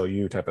 haha, I'll show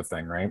you type of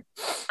thing, right?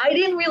 I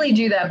didn't really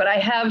do that, but I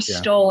have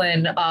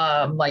stolen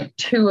like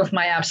 2 of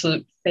my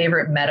absolute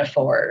favorite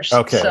metaphors.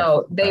 Okay.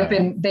 So they've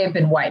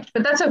been wiped,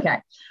 but that's okay.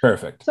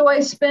 Perfect. So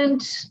I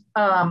spent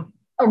a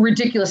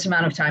ridiculous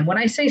amount of time. When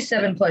I say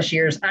 7+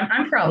 years,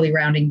 I'm probably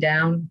rounding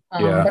down,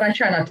 but I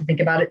try not to think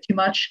about it too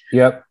much.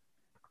 Yep.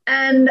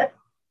 And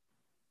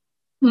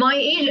my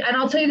agent, and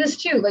I'll tell you this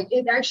too, like,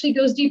 it actually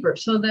goes deeper.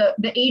 So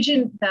the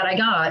agent that I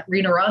got,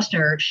 Rena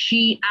Rosner,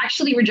 she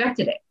actually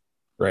rejected it.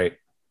 Right.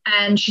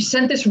 And she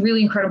sent this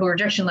really incredible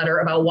rejection letter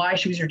about why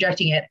she was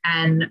rejecting it.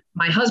 And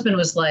my husband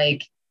was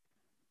like,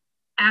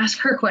 ask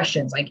her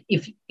questions. Like,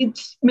 if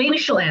it's, maybe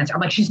she'll answer. I'm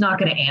like, she's not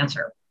going to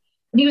answer.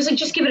 And he was like,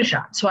 just give it a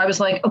shot. So I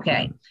was like,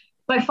 okay.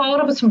 So I followed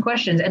up with some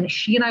questions, and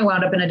she and I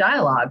wound up in a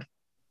dialogue.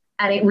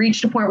 And it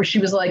reached a point where she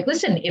was like,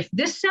 listen, if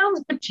this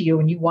sounds good to you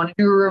and you want to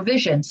do a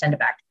revision, send it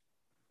back.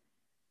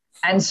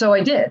 And so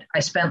I did. I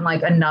spent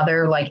like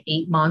another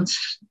 8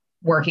 months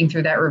working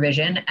through that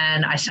revision,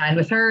 and I signed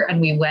with her,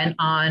 and we went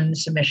on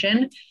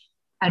submission,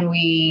 and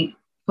we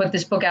put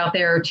this book out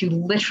there to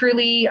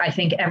literally, I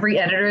think, every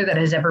editor that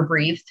has ever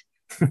breathed.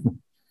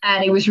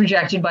 And it was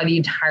rejected by the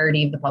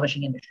entirety of the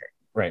publishing industry.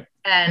 Right.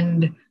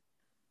 And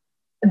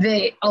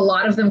a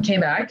lot of them came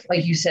back,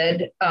 like you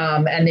said,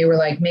 and they were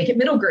like, make it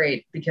middle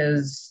grade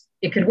because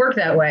it could work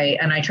that way.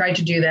 And I tried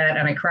to do that,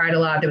 and I cried a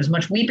lot. There was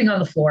much weeping on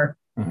the floor.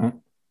 Mm-hmm.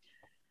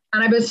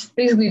 And I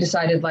basically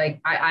decided,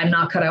 like, I'm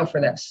not cut out for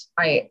this.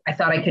 I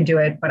thought I could do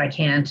it, but I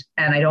can't.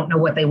 And I don't know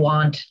what they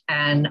want.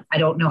 And I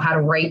don't know how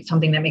to write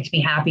something that makes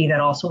me happy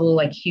that also will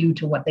hew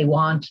to what they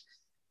want.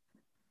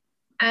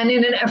 And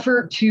in an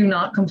effort to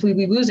not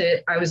completely lose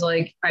it, I was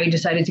like, I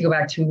decided to go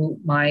back to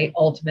my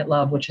ultimate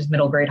love, which is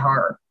middle grade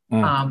horror.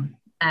 And,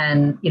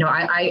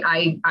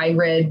 I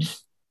read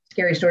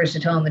Scary Stories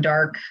to Tell in the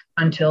Dark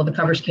until the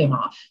covers came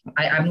off.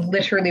 I'm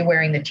literally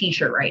wearing the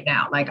t-shirt right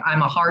now. Like,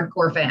 I'm a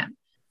hardcore fan.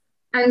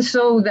 And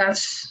so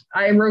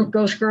I wrote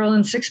Ghost Girl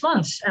in 6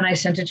 months, and I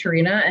sent it to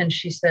Rena, and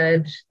she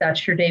said,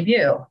 that's your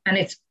debut. And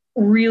it's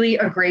really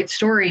a great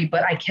story,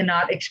 but I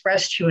cannot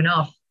express to you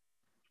enough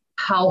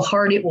how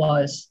hard it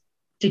was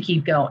to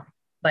keep going.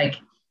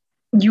 Like,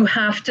 you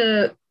have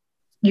to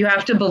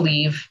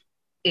believe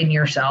in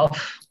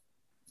yourself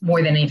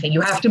more than anything.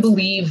 You have to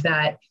believe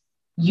that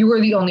you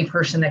are the only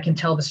person that can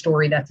tell the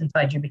story that's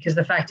inside you, because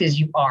the fact is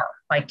you are.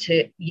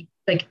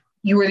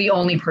 You are the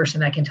only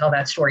person that can tell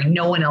that story.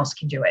 No one else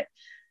can do it.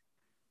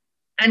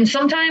 And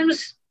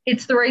sometimes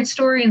it's the right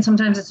story, and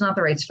sometimes it's not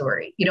the right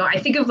story. I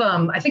think a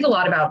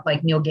lot about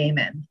Neil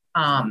Gaiman.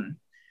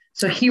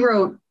 So he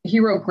wrote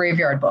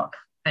Graveyard Book,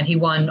 and he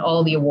won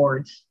all the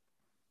awards.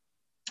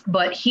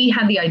 But he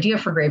had the idea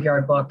for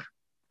Graveyard Book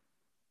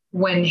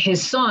when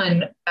his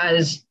son,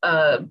 as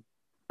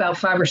about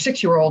 5 or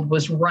 6 year old,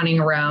 was running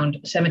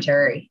around a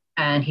cemetery,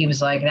 and he was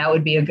like, that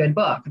would be a good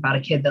book about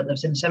a kid that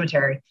lives in a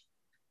cemetery.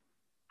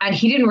 And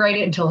he didn't write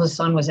it until his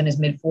son was in his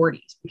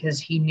mid-40s,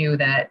 because he knew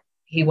that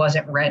he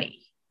wasn't ready.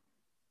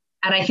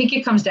 And I think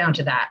it comes down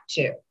to that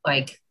too.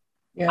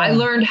 I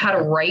learned how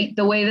to write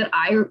the way that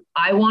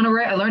I want to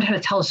write. I learned how to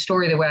tell a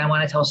story the way I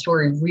want to tell a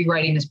story,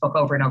 rewriting this book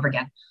over and over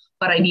again.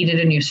 But I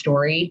needed a new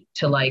story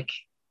to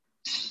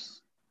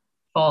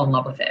fall in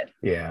love with it.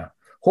 Yeah.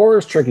 Horror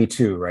is tricky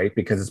too, right?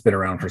 Because it's been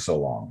around for so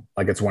long.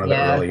 It's one of the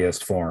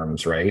earliest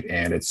forms, right?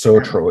 And it's so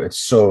it's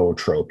so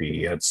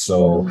tropey. It's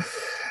so,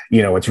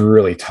 it's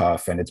really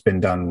tough, and it's been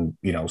done,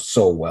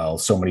 so well,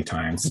 so many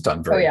times. It's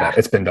done very bad.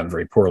 It's been done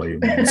very poorly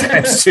many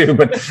times too.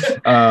 But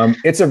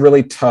it's a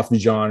really tough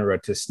genre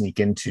to sneak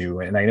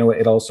into. And I know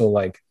it also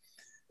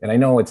and I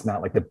know it's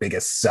not the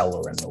biggest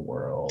seller in the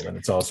world. And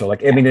it's also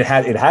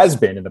it has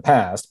been in the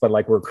past, but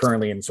we're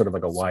currently in sort of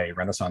a YA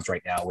renaissance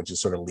right now, which is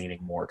sort of leaning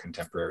more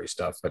contemporary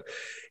stuff, but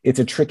it's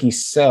a tricky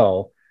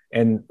sell.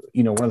 And,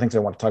 one of the things I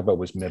want to talk about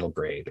was middle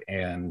grade,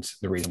 and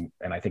the reason,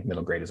 and I think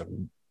middle grade is a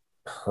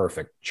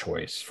perfect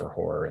choice for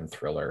horror and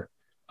thriller.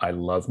 I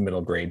love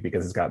middle grade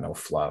because it's got no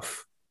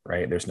fluff,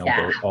 right? There's no,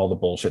 all the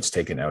bullshit's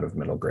taken out of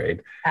middle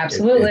grade.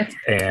 Absolutely.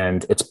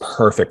 And it's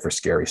perfect for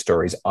scary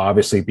stories,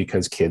 obviously,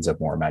 because kids have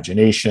more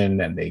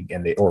imagination and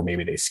they, or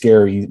maybe they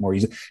scare more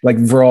easy.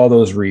 Like for all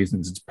those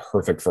reasons, it's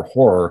perfect for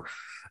horror.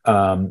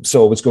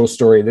 So it was Ghost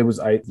Story.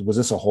 Was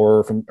this a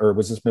horror or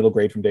was this middle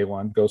grade from day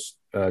one? Ghost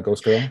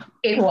Girl?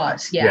 It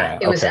was,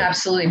 it was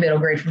absolutely middle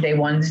grade from day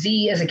one.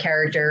 Z as a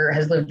character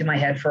has lived in my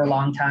head for a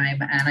long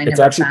time, and it's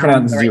actually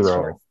pronounced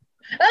Zero.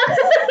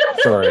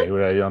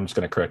 Sorry, I'm just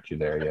going to correct you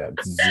there. Yeah,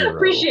 it's Zero.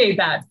 Appreciate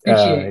that.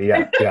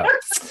 Yeah.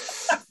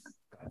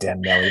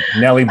 Damn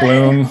Nellie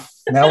Bloom.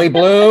 Nellie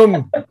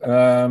Bloom.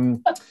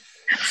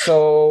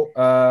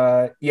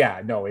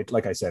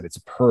 Like I said,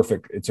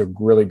 it's a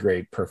really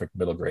great, perfect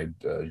middle grade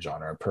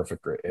genre.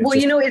 Perfect.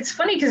 It's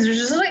funny because there's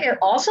just like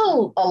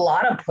also a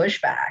lot of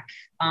pushback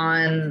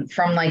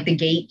from like the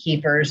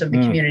gatekeepers of the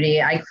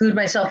community. I include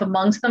myself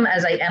amongst them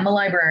as I am a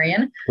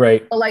librarian.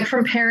 Right. But like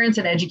from parents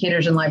and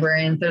educators and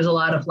librarians, there's a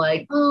lot of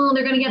like, oh,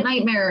 they're going to get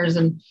nightmares.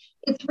 And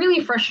it's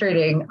really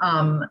frustrating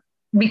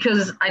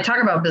because I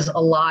talk about this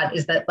a lot,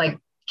 is that like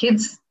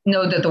kids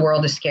know that the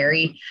world is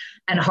scary,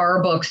 and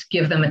horror books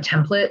give them a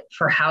template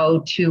for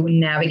how to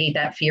navigate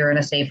that fear in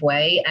a safe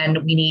way.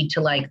 And we need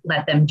to like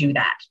let them do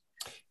that.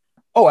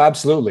 Oh,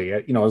 absolutely.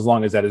 As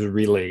long as that is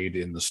relayed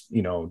in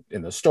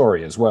the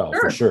story as well,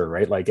 for sure.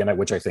 Right. Like,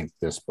 which I think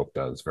this book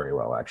does very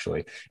well,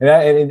 actually.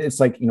 And it's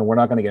like, we're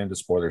not going to get into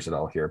spoilers at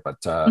all here,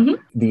 but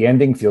the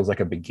ending feels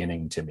like a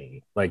beginning to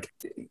me. Like,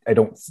 I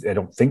don't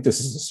think this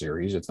is a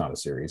series. It's not a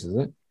series, is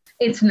it?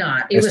 It's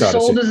not. It was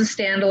sold as a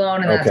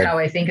standalone, and that's how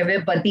I think of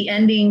it. But the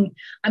ending,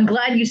 I'm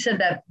glad you said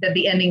that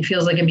the ending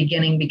feels like a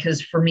beginning,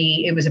 because for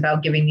me, it was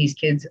about giving these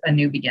kids a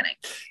new beginning.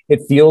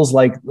 It feels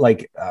like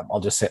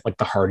I'll just say like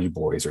the Hardy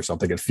Boys or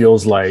something. It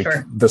feels like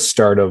the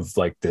start of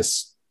like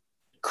this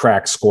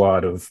crack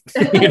squad of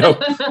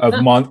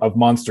of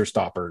monster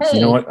stoppers.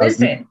 Hey,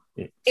 listen,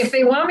 if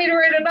they want me to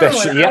write another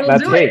one, I will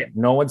do it.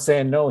 No one's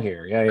saying no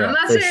here. Yeah, I'm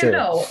not saying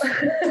no.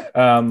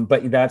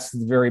 But that's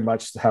very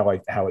much how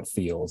it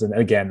feels. And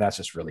again, that's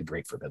just really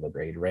great for middle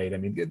grade, right? I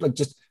mean, like,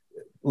 just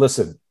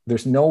listen,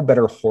 there's no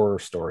better horror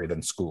story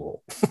than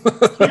school.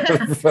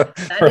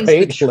 That right?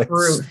 Is the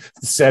truth.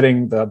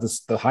 Setting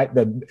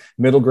the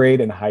middle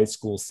grade and high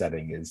school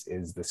setting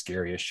is the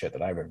scariest shit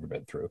that I've ever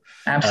been through.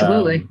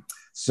 Absolutely.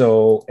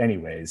 So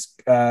anyways,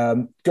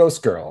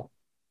 Ghost Girl.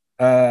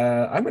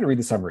 I'm going to read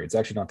the summary. It's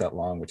actually not that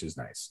long, which is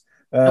nice.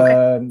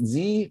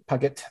 Z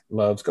Puckett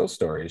loves ghost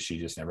stories. She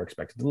just never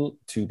expected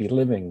to be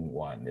living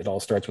one. It all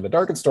starts with a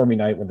dark and stormy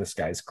night when the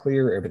sky is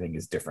clear. Everything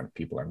is different.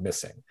 People are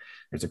missing.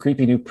 There's a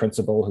creepy new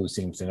principal who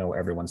seems to know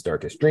everyone's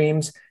darkest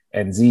dreams.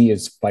 And Z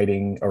is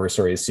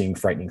seeing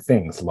frightening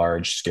things,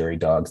 large, scary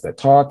dogs that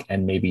talk,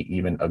 and maybe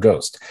even a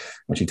ghost.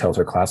 When she tells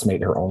her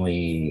classmate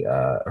only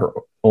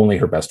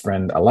her best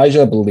friend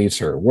Elijah believes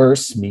her.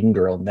 Worse, mean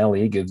girl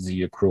Nellie gives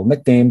Z a cruel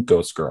nickname,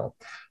 Ghost Girl.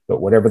 But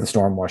whatever the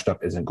storm washed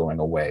up isn't going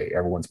away.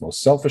 Everyone's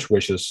most selfish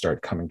wishes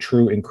start coming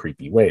true in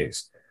creepy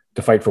ways.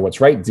 To fight for what's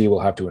right, Z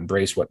will have to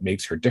embrace what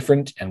makes her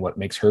different and what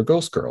makes her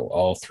Ghost Girl.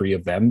 All three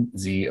of them,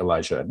 Z,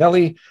 Elijah, and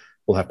Nellie,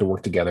 will have to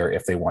work together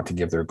if they want to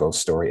give their ghost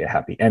story a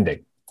happy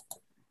ending.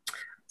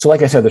 So,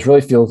 like I said, this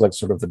really feels like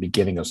sort of the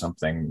beginning of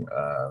something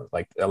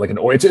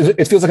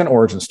it feels like an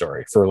origin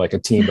story for like a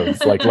team of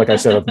like I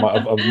said of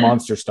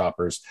monster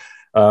stoppers.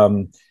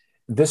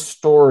 This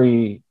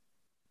story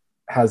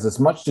has as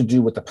much to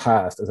do with the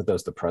past as it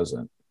does the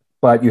present,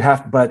 but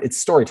it's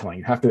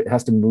storytelling. It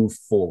has to move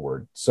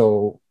forward.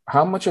 So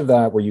how much of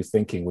that were you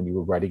thinking when you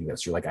were writing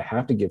this? You're like, I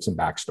have to give some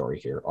backstory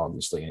here,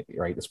 obviously,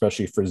 right?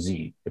 Especially for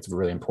Z, it's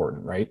really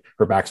important, right?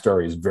 Her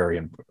backstory is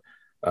very,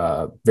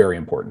 very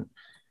important.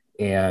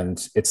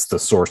 And it's the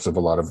source of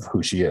a lot of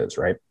who she is,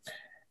 right?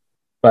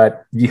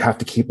 But you have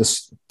to keep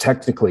this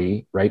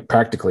technically, right,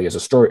 practically as a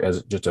story,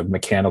 as just a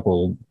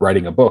mechanical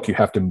writing a book, you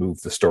have to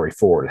move the story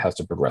forward. It has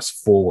to progress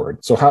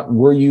forward. So how much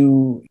were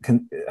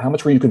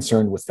you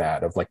concerned with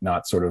that, of like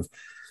not sort of,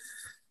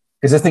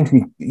 because I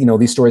think,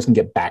 these stories can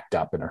get backed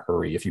up in a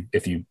hurry if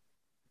you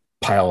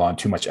pile on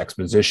too much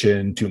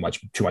exposition, too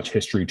much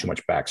history, too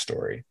much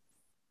backstory.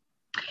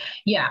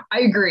 Yeah, I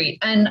agree.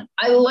 And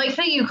I like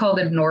that you called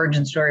it an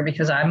origin story,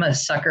 because I'm a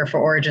sucker for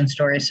origin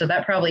stories. So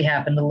that probably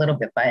happened a little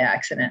bit by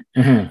accident.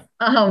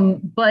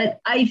 Mm-hmm. But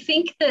I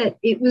think that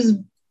it was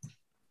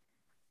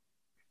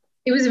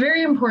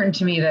very important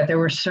to me that there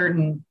were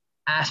certain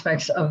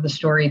aspects of the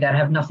story that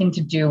have nothing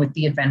to do with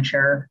the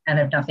adventure and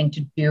have nothing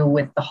to do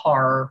with the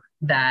horror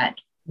that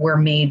were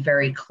made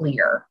very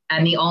clear.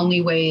 And the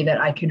only way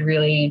that I could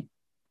really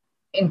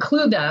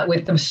include that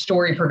with the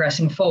story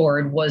progressing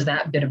forward was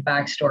that bit of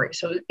backstory.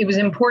 So it was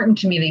important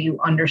to me that you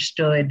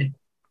understood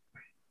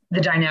the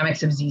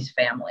dynamics of Z's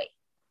family,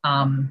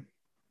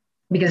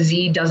 because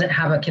Z doesn't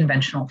have a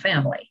conventional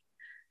family,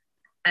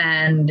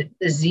 and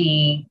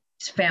Z's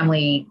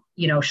family,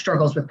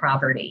 struggles with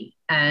poverty.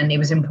 And it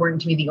was important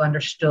to me that you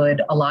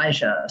understood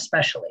Elijah,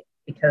 especially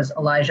because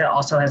Elijah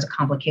also has a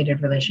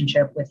complicated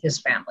relationship with his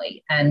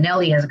family, and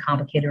Nellie has a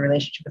complicated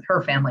relationship with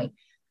her family.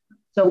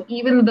 So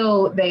even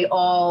though they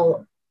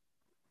all,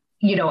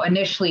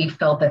 initially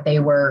felt that they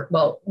were,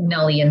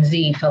 Nellie and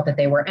Z felt that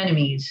they were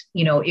enemies,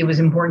 it was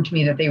important to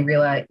me that they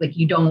realized, like,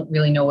 you don't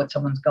really know what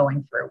someone's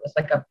going through. It was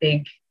like a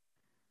big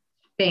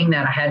thing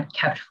that I had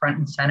kept front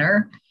and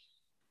center.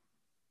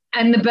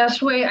 And the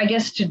best way, I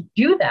guess, to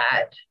do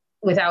that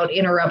without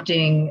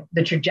interrupting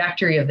the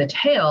trajectory of the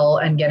tale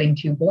and getting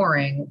too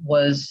boring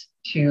was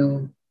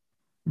to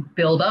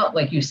build up,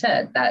 like you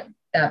said, that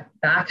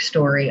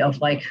backstory of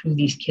like who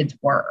these kids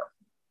were.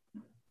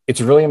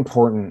 It's really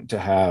important to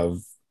have,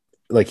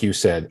 like you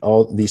said,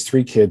 all these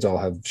three kids all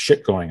have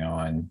shit going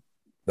on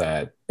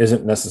that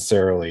isn't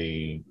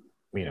necessarily,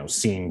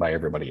 seen by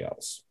everybody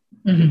else.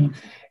 Mm-hmm.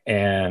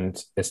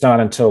 And it's not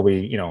until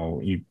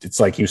it's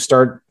like you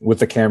start with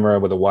the camera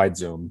with a wide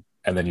zoom,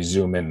 and then you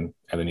zoom in,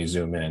 and then you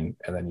zoom in,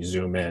 and then you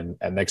zoom in.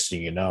 And next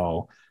thing you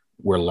know,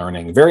 we're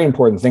learning very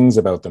important things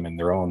about them in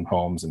their own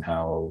homes and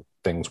how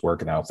things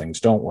work and how things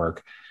don't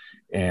work.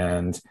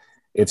 And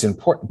it's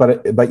important,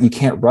 but you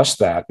can't rush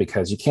that,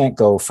 because you can't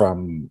go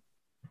from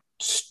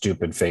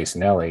stupid face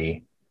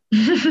Nellie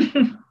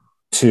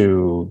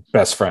to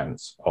best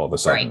friends all of a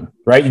sudden,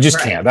 right? You just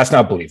can't. That's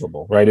not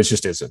believable, right? It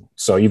just isn't.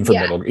 So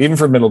even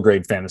for middle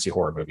grade fantasy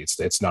horror movies,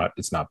 it's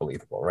not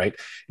believable, right?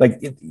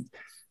 Like it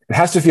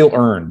has to feel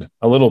earned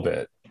a little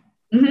bit.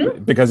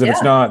 Mm-hmm. Because if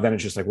it's not, then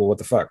it's just like, well, what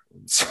the fuck?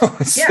 So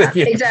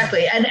exactly.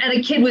 And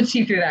a kid would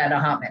see through that in a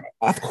hot minute.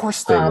 Of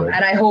course they would.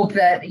 And I hope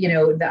that,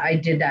 that I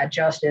did that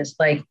justice.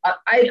 Like,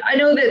 I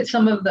know that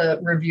some of the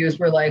reviews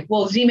were like,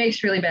 well, Z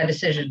makes really bad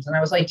decisions. And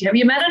I was like, have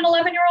you met an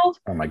 11-year-old?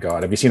 Oh my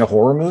God. Have you seen a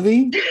horror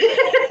movie?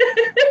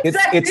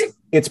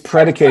 It's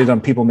predicated on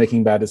people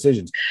making bad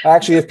decisions.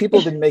 Actually, if people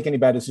didn't make any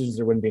bad decisions,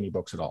 there wouldn't be any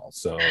books at all.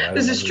 So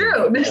this is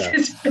true. This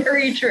is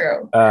very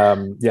true. So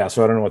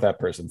I don't know what that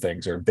person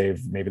thinks, or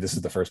maybe this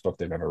is the first book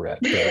they've ever read.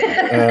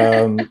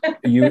 But,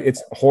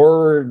 it's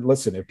horror.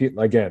 Listen,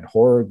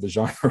 horror, the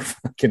genre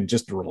can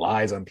just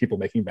relies on people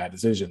making bad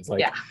decisions,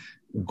 like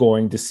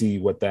going to see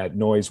what that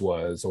noise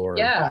was, or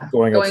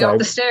going outside, up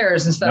the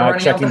stairs instead of running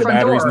checking out the front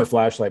batteries door. in the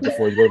flashlight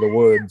before you go to the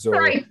woods,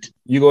 or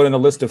you go in a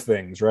list of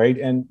things, right?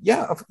 And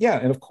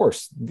and of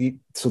course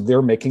so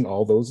they're making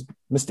all those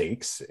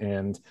mistakes,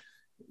 and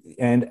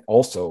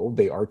also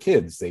they are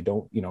kids. They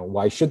don't,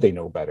 why should they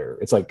know better?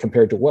 It's like,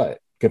 compared to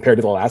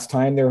the last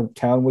time their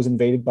town was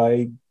invaded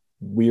by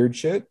weird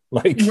shit,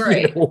 like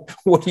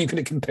what are you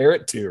going to compare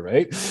it to,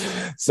 right?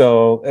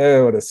 So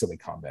what a silly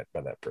comment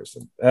by that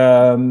person.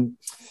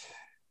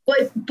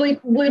 But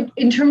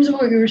in terms of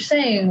what you were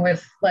saying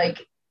with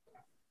like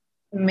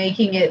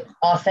making it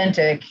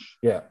authentic,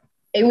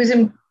 it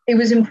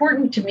was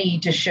important to me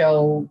to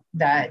show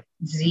that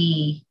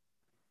Z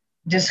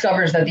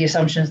discovers that the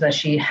assumptions that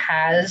she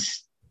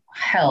has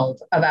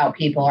held about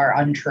people are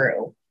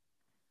untrue.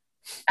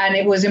 And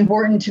it was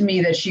important to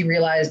me that she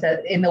realized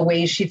that in the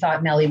ways she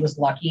thought Nellie was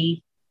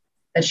lucky,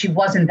 that she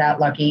wasn't that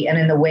lucky. And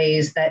in the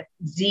ways that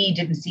Z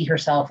didn't see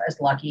herself as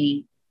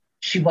lucky,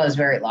 she was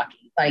very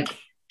lucky. Like,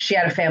 she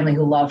had a family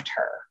who loved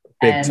her.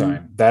 Big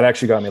time. That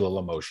actually got me a little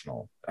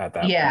emotional at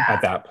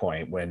that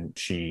point when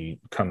she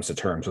comes to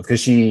terms with,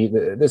 because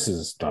this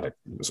is not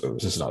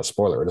a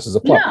spoiler. This is a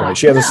plot point.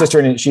 She has a sister,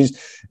 and she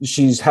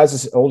has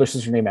this older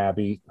sister named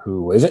Abby,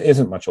 who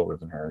isn't much older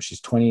than her. She's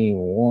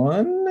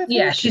 21. I think?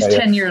 Yeah, she's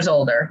 10 years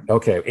older.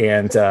 Okay,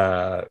 and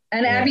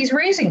Abby's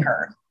raising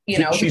her.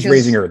 She's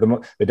raising her.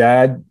 The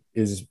dad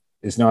is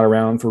not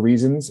around for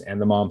reasons,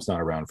 and the mom's not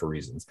around for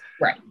reasons.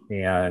 Right.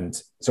 And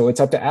so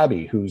it's up to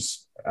Abby,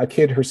 who's a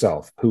kid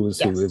herself, who is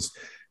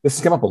this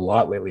has come up a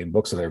lot lately in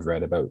books that I've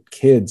read about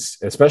kids,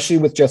 especially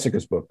with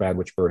Jessica's book, Bad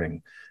Witch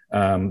Burning.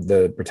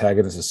 The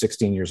protagonist is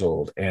 16 years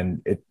old,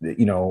 and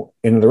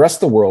in the rest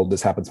of the world,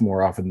 this happens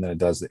more often than it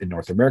does in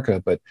North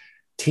America, but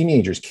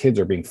kids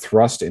are being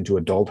thrust into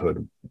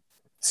adulthood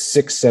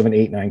 6, 7,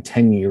 8, 9,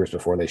 10 years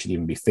before they should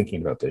even be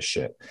thinking about this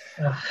shit.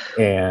 Ugh.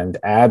 And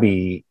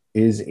Abby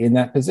is in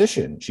that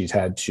position. She's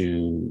had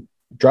to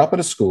drop out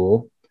of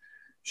school.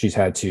 She's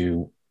had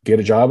to get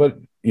a job at,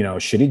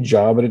 shitty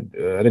job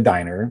at a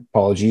diner.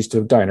 Apologies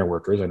to diner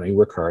workers. I know you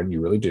work hard and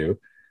you really do,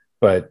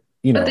 but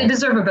they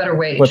deserve a better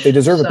wage. But they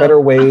deserve a better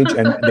wage,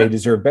 and they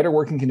deserve better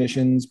working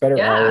conditions, better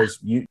hours,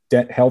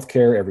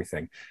 healthcare,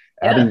 everything.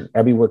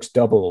 Abby works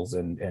doubles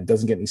and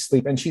doesn't get any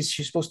sleep, and she's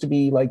supposed to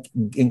be like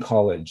in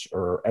college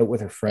or out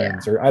with her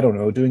friends or I don't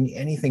know, doing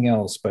anything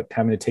else but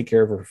having to take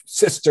care of her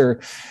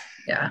sister.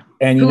 Yeah,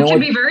 and who can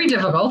be very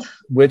difficult.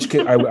 Which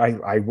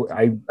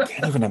I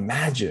can't even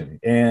imagine.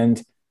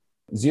 And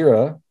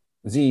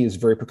Z is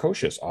very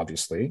precocious,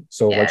 obviously.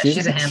 So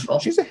she's a handful.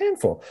 She's a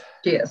handful.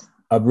 She is.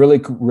 A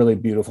really, really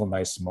beautiful,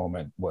 nice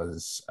moment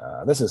was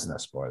this isn't a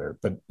spoiler,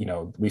 but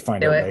we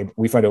find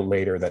out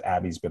later that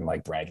Abby's been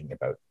like bragging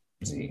about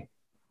Z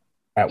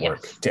at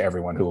work to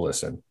everyone who will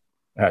listen.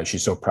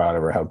 She's so proud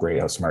of her, how great,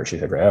 how smart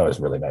she's. It was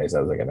really nice.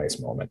 That was like a nice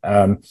moment.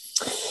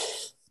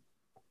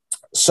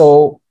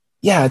 So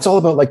yeah, it's all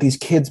about like these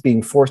kids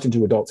being forced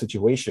into adult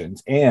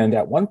situations, and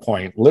at one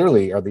point,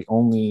 literally, are the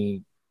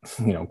only,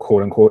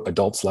 quote unquote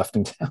adults left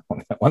in town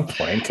at one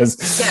point, because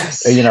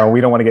Yes. we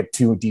don't want to get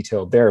too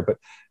detailed there, but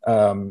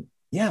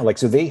yeah, like,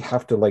 so they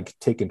have to like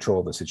take control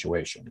of the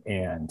situation,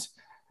 and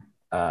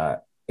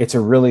it's a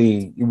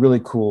really,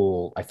 really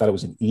cool. I thought it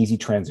was an easy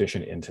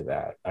transition into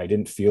that. I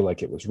didn't feel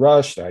like it was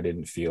rushed. I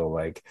didn't feel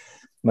like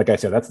I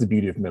said, that's the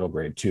beauty of middle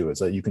grade too, is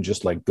that you can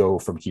just like go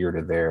from here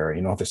to there.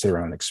 You don't have to sit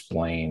around and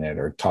explain it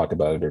or talk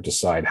about it or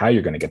decide how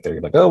you're going to get there.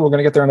 You're like, oh, we're going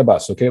to get there on a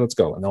bus. Okay, let's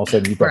go. And all of a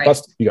sudden you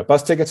got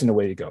bus tickets and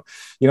away you go.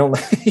 You don't,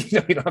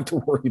 you don't have to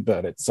worry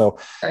about it. So,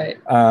 right.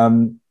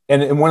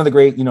 And one of the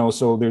great,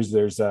 so there's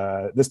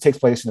this takes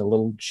place in a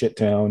little shit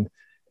town,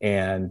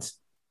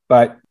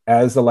 but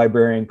as the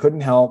librarian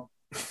couldn't help,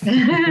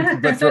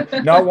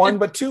 but not one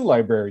but two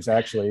libraries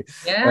actually.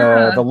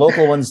 The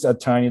local one's a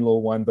tiny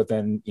little one, but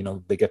then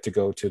they get to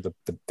go to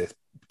the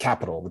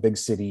capital, the big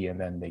city, and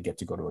then they get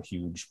to go to a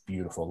huge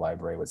beautiful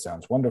library, which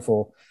sounds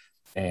wonderful.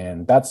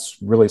 And that's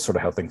really sort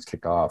of how things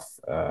kick off.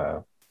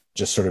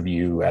 Just sort of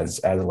you as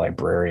a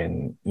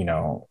librarian,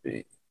 do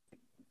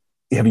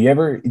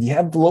you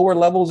have lower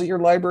levels at your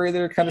library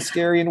that are kind of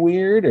scary and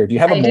weird, or do you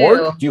have a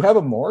morgue? Do you have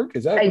a morgue?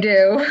 I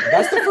do.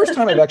 That's the first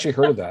time I've actually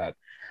heard of that.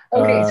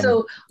 Okay,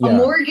 so a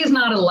morgue is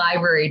not a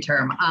library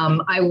term.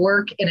 I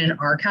work in an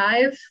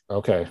archive.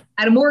 Okay.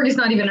 And a morgue is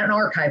not even an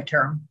archive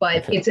term,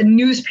 but it's a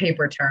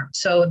newspaper term.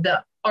 So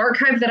the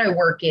archive that I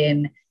work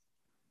in,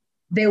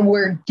 they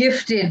were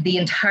gifted the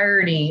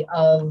entirety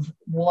of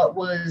what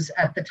was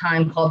at the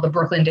time called the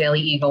Brooklyn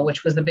Daily Eagle,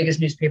 which was the biggest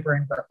newspaper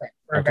in Brooklyn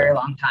for a very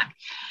long time.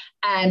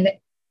 And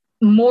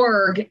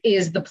morgue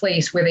is the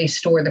place where they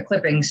store the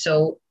clippings.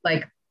 So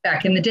like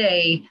back in the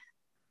day,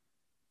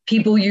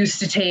 people used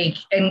to take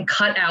and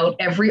cut out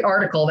every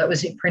article that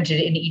was printed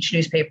in each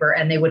newspaper,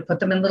 and they would put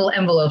them in little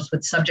envelopes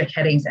with subject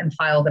headings and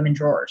file them in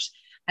drawers.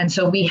 And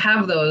so we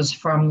have those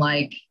from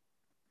like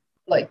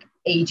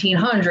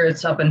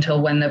 1800s up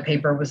until when the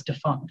paper was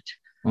defunct.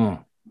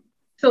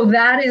 So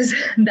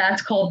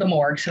that's called the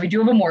morgue. So we do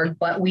have a morgue,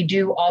 but we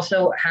do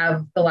also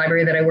have the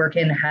library that I work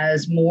in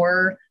has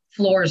more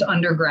floors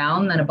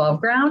underground than above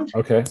ground.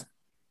 Okay.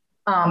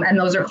 And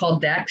those are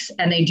called decks,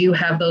 and they do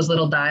have those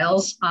little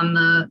dials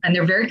and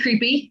they're very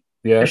creepy.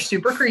 Yes. They're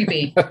super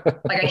creepy.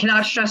 Like I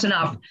cannot stress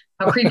enough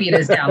how creepy it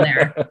is down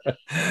there.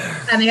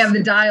 And they have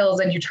the dials,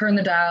 and you turn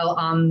the dial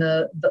on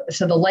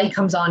so the light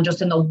comes on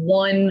just in the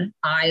one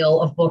aisle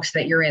of books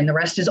that you're in. The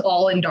rest is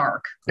all in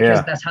dark,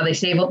 because that's how they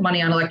save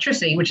money on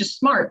electricity, which is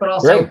smart, but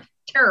also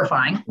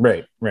terrifying.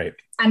 Right.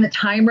 And the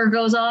timer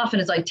goes off,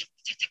 and it's like, tick,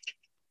 tick, tick, tick.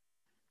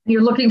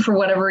 You're looking for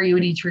whatever you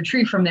would need to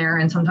retrieve from there.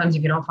 And sometimes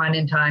if you don't find it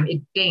in time,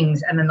 it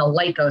dings, and then the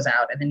light goes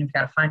out, and then you've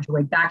got to find your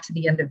way back to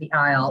the end of the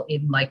aisle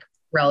in like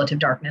relative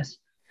darkness.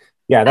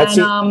 Yeah, that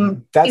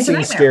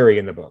seems scary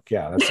in the book.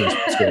 Yeah, that seems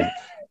scary.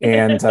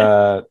 And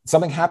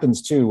something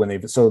happens too when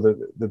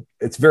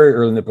it's very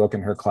early in the book,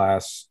 and her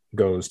class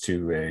goes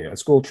to a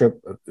school trip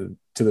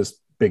to this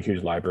big,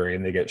 huge library,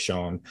 and they get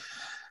shown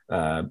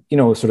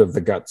sort of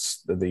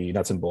the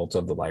nuts and bolts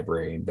of the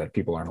library that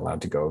people aren't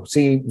allowed to go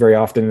see very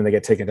often. And they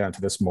get taken down to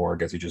this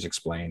morgue, as you just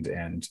explained.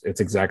 And it's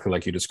exactly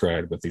like you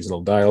described, with these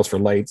little dials for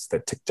lights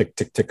that tick, tick,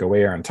 tick, tick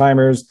away on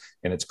timers.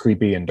 And it's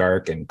creepy and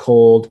dark and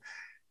cold.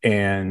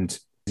 And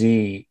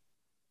Z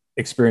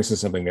experiences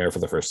something there for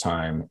the first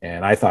time.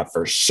 And I thought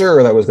for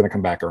sure that was going to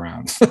come back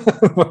around.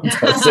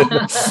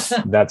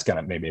 That's kind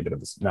of maybe a bit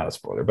of not a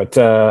spoiler, but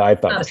I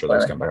thought for sure that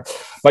was coming back.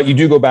 But you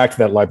do go back to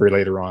that library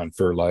later on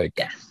for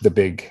the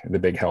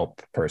big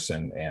help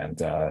person. And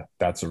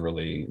that's a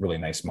really, really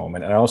nice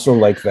moment. And I also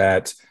like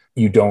that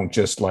you don't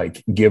just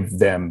like give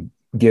them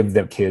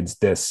kids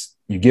this,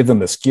 you give them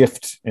this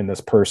gift in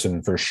this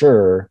person for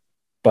sure.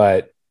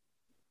 But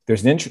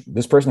there's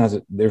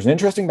there's an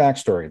interesting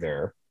backstory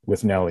there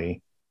with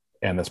Nellie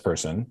and this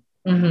person,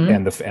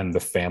 and the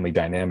family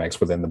dynamics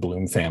within the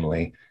Bloom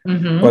family,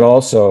 but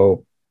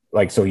also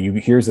so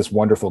here's this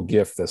wonderful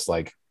gift,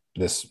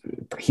 this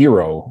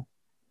hero,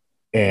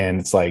 and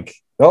it's like,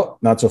 oh,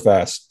 not so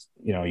fast.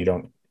 You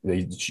can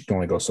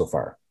only go so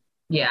far.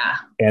 Yeah.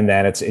 And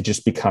then it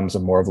just becomes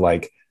more of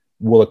like,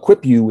 we'll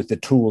equip you with the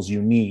tools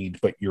you need,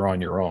 but you're on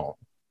your own.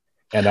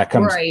 And that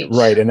comes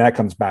and that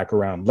comes back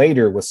around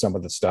later with some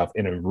of the stuff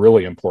in a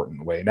really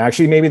important way, and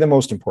actually maybe the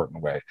most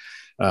important way.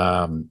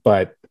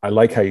 But I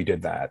like how you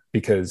did that,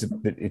 because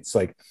it's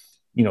like,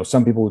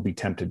 some people would be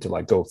tempted to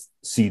like go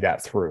see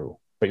that through,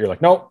 but you're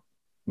like, no,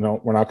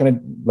 we're not going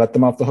to let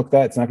them off the hook.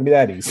 It's not gonna be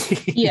that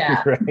easy.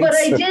 Yeah. Right? But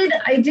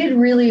I did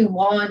really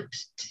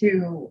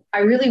I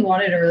really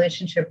wanted a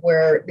relationship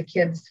where the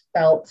kids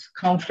felt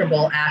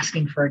comfortable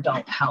asking for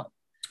adult help.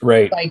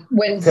 Right. Like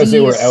when Z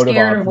is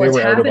scared of what's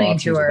happening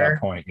to her. At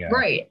that point, yeah.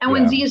 Right. And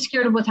when Z is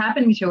scared of what's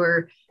happening to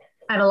her,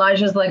 and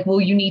Elijah's like, well,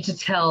 you need to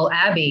tell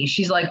Abby.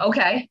 She's like,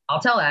 okay, I'll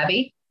tell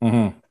Abby.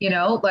 And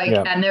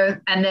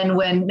then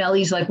when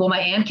Nellie's like, well, my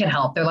aunt can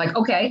help. They're like,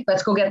 okay,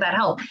 let's go get that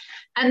help.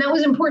 And that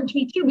was important to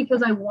me too,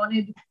 because I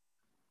wanted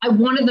I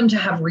wanted them to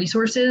have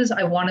resources.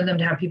 I wanted them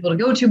to have people to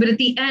go to, but at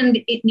the end,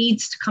 it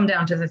needs to come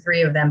down to the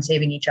three of them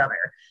saving each other.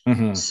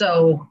 Mm-hmm.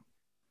 So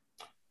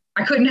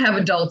I couldn't have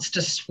adults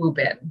just swoop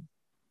in.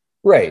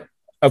 Right.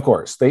 Of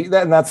course.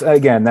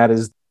 That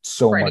is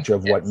so much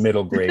of what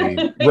middle grade,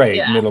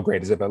 middle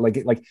grade is about.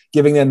 Like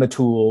giving them the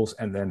tools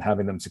and then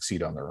having them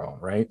succeed on their own,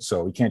 right?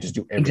 So we can't just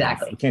do everything.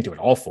 Exactly. We can't do it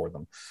all for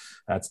them.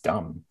 That's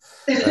dumb.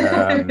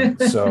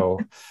 So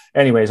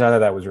anyways, I thought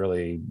that was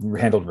really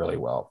handled really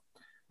well.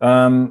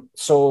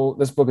 So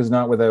this book is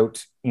not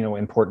without,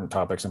 important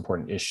topics,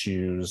 important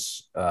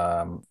issues.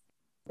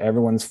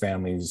 Everyone's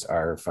families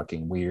are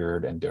fucking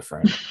weird and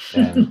different,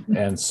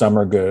 and some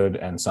are good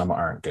and some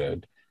aren't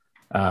good.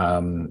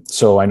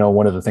 So I know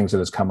one of the things that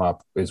has come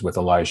up is with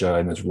Elijah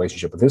and his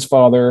relationship with his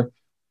father.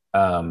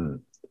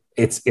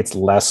 It's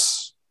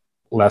less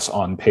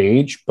on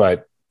page,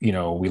 but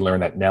we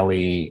learn that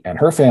Nellie and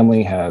her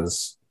family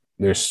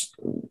there's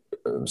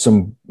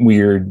some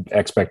weird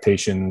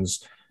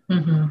expectations,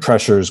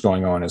 pressures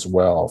going on as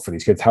well for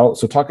these kids.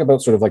 So talk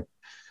about sort of like,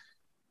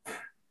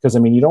 because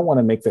you don't want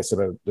to make this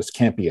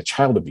can't be a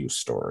child abuse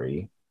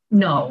story.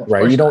 No,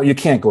 right? You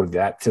can't go to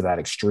that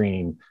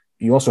extreme.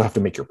 You also have to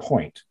make your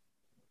point.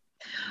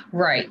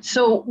 Right.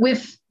 So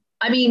with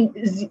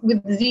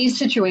Z's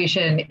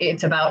situation,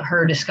 it's about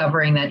her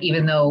discovering that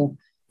even though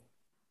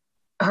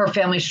her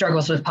family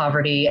struggles with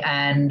poverty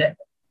and,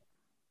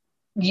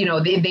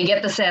 they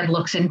get the sad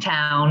looks in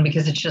town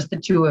because it's just the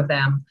two of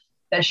them,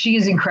 that she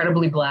is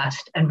incredibly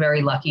blessed and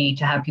very lucky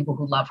to have people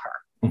who love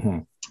her. Mm-hmm.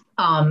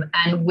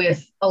 And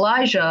with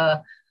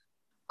Elijah's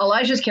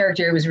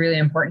character, it was really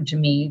important to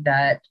me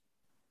that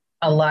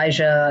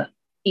Elijah,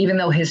 even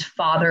though his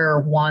father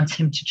wants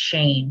him to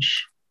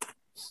change,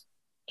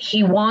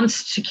 he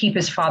wants to keep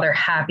his father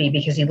happy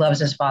because he loves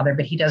his father,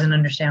 but he doesn't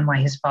understand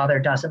why his father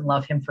doesn't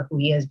love him for who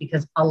he is,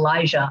 because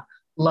Elijah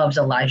loves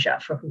Elijah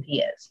for who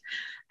he is.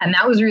 And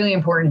that was really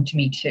important to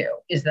me too,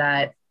 is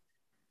that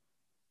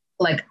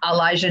like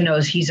Elijah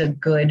knows he's a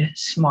good,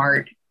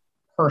 smart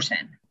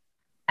person,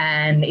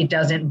 and it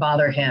doesn't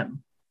bother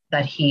him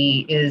that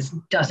he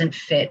doesn't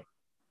fit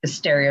the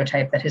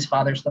stereotype that his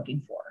father's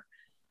looking for,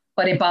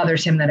 but it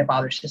bothers him that it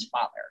bothers his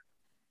father.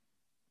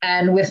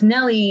 And with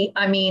Nellie,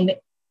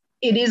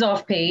 it is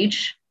off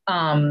page.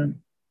 But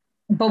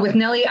with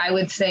Nellie, I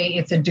would say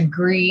it's a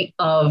degree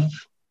of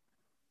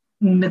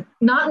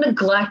not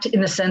neglect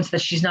in the sense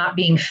that she's not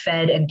being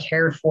fed and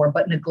cared for,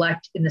 but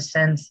neglect in the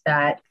sense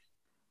that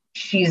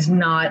she's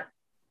not,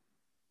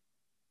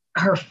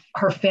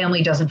 her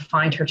family doesn't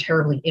find her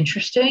terribly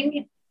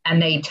interesting,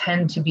 and they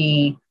tend to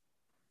be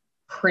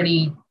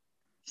pretty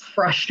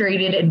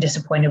frustrated and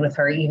disappointed with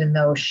her, even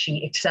though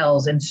she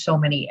excels in so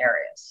many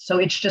areas. So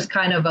it's just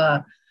kind of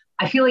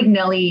I feel like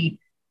Nellie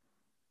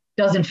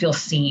doesn't feel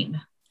seen.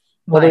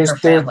 Well,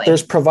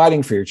 there's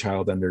providing for your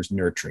child, and there's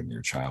nurturing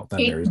your child,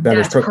 then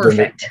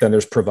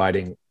there's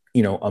providing,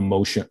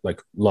 emotion,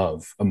 like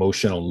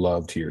emotional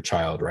love to your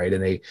child, right?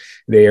 And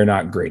they are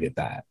not great at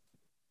that.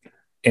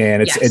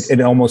 And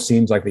it almost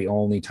seems like the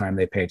only time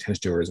they pay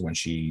attention to her is when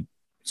she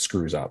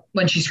screws up.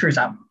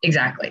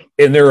 Exactly.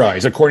 In their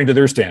eyes, according to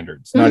their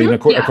standards, not even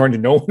according to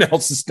no one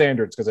else's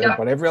standards, because by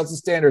everybody else's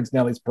standards,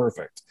 Nellie's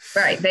perfect.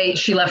 Right.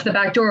 She left the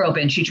back door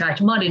open. She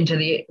tracked mud into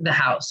the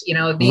house.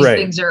 These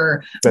things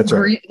are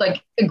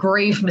like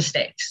grave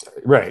mistakes.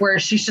 Right. Where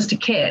she's just a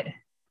kid.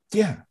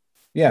 Yeah.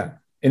 Yeah.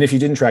 And if you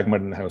didn't track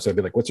mud in the house, I'd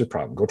be like, what's your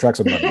problem? Go track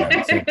some mud in the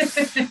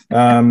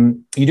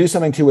house. You do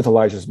something too with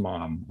Elijah's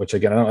mom, which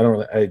again,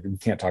 I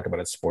can't talk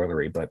about it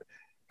spoilery, but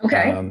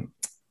okay.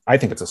 I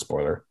think it's a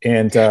spoiler.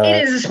 And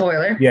it is a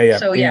spoiler. Yeah.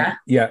 So yeah.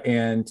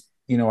 And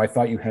I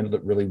thought you handled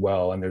it really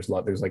well. And there's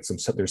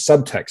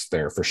subtext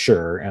there for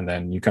sure. And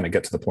then you kind of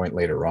get to the point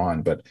later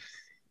on. But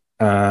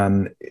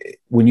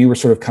when you were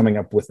sort of coming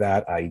up with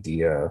that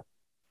idea,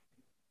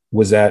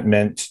 was that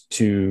meant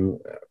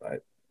to,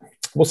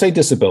 we'll say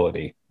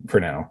disability for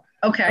now.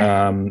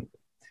 Okay.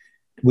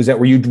 Was that,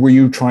 were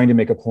you trying to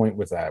make a point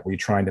with that? Were you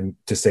trying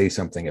to say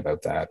something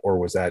about that?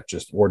 Or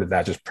did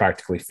that just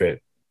practically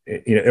fit?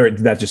 Or did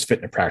that just fit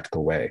in a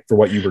practical way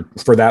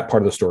for that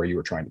part of the story you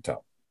were trying to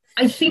tell?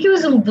 I think it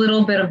was a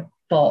little bit of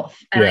both.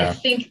 And I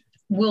think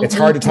it's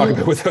hard to talk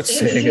about without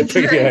saying it. It's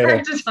very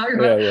hard to talk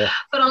about. Yeah.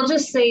 But I'll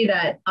just say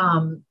that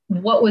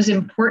what was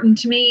important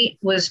to me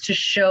was to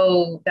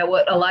show that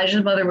what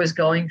Elijah's mother was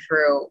going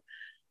through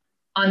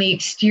on the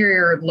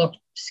exterior looked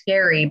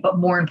scary, but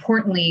more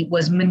importantly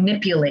was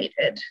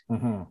manipulated.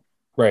 Mm-hmm.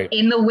 Right.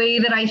 In the way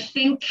that I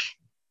think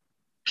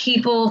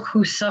people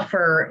who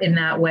suffer in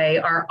that way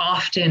are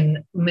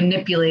often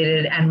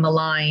manipulated and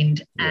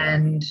maligned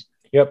and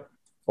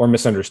or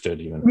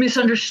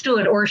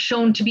misunderstood or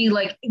shown to be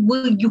like,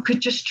 well, you could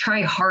just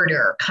try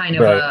harder kind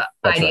of a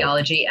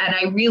ideology. Right. And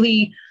I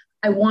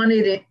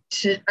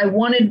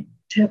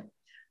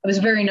was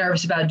very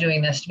nervous about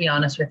doing this, to be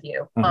honest with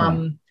you.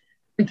 Mm-hmm.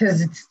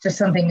 Because it's just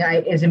something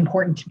is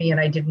important to me and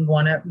I didn't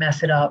want to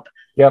mess it up.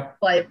 Yep.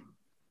 But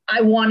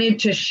I wanted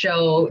to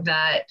show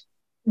that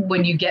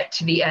when you get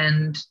to the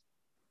end,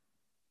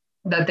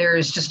 that there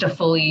is just a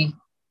fully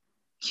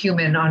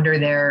human under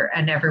there,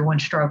 and everyone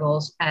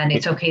struggles, and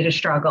it's okay to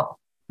struggle.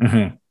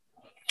 Mm-hmm.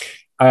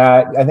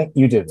 I think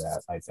you did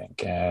that. I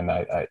think, and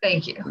I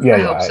thank you. Yeah, I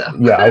hope so.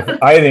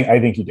 I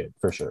think you did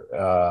for sure.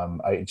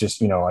 I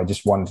just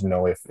wanted to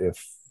know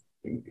if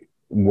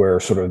where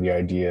sort of the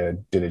idea,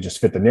 did it just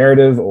fit the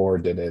narrative,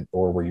 or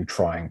were you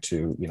trying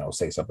to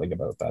say something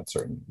about that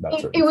certain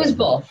it was thing?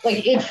 both.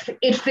 Like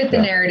it fit the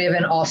narrative,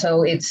 and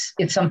also it's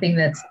something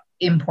that's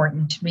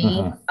important to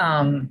me.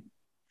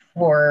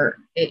 For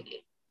it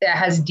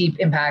has deep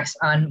impacts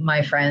on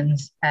my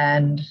friends,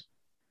 and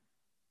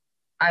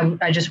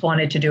I just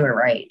wanted to do it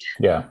right.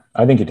 Yeah,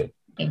 I think you did.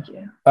 Thank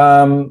you.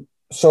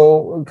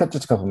 So we'll cut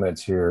just a couple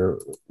minutes here.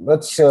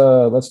 Let's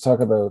talk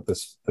about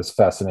this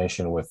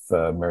fascination with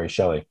Mary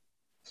Shelley.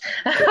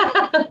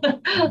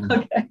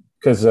 Okay.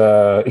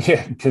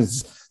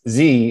 Because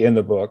Z in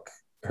the book,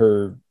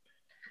 her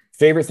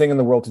favorite thing in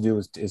the world to do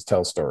is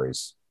tell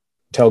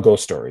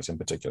ghost stories in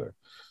particular.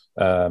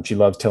 She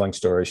loves telling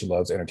stories. She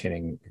loves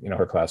entertaining,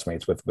 her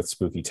classmates with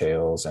spooky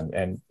tales,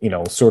 and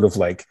sort of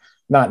like,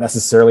 not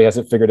necessarily has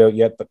it figured out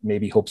yet, but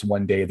maybe hopes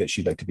one day that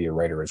she'd like to be a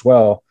writer as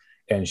well.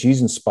 And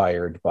she's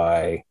inspired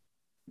by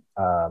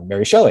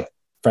Mary Shelley.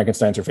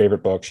 Frankenstein's her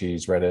favorite book.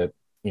 She's read it,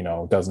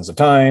 dozens of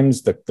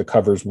times. The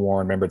cover's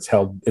worn. Remember, it's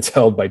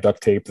held by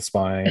duct tape, the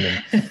spine,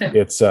 and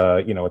it's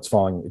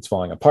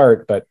falling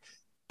apart. But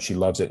she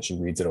loves it. She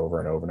reads it over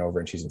and over and over,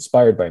 and she's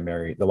inspired by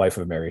the life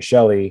of Mary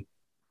Shelley.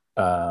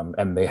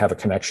 And they have a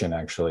connection,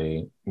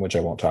 actually, which I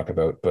won't talk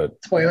about, but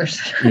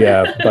spoilers.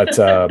 Yeah, but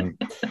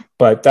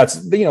that's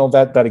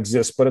that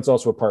exists, but it's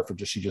also a part for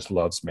she just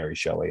loves Mary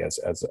Shelley as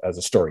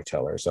a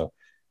storyteller. So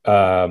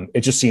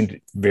it just seemed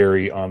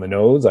very on the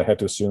nose. I had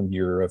to assume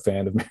you're a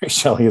fan of Mary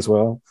Shelley as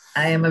well.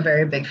 I am a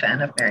very big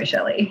fan of Mary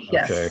Shelley.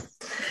 Yes.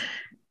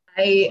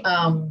 Okay.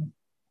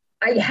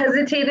 I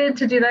hesitated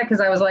to do that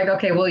because I was like,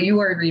 okay, well, you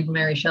were reading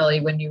Mary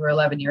Shelley when you were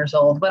 11 years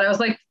old. But I was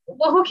like,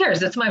 well, who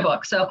cares? It's my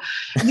book. So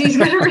he's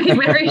going to read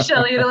Mary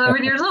Shelley at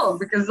 11 years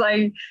old because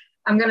I'm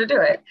going to do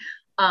it.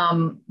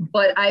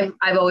 But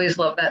I've always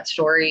loved that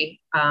story.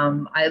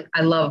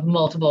 I love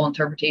multiple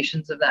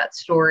interpretations of that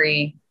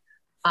story.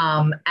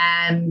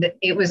 And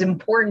it was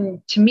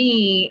important to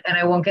me, and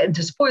I won't get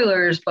into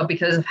spoilers, but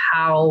because of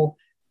how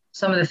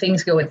some of the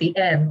things go at the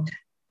end,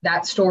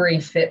 that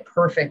story fit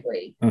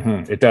perfectly.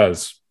 Mm-hmm. It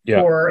does.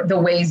 Yeah. For the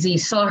way Z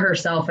saw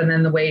herself, and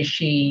then the way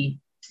she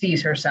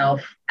sees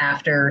herself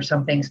after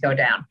some things go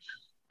down.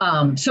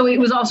 So it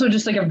was also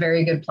just like a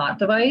very good plot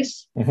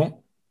device. Mm-hmm.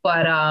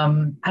 But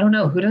I don't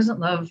know, who doesn't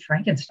love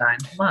Frankenstein?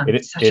 Come on,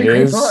 it's such a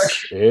great book.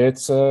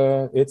 It's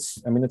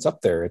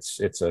up there.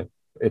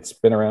 It's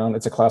been around.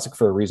 It's a classic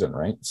for a reason,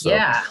 right? So,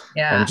 yeah.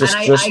 And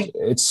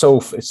it's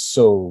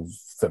so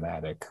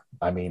thematic.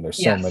 I mean,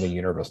 there's so many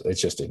universes.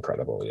 It's just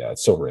incredible. Yeah,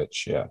 it's so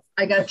rich. Yeah.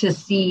 I got to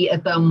see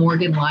at the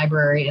Morgan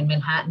Library in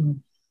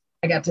Manhattan,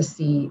 I got to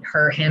see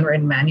her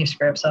handwritten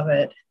manuscripts of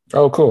it.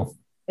 Oh, cool.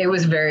 It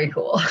was very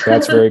cool.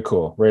 That's very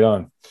cool. Right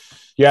on.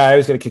 Yeah, I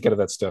always get a kick out of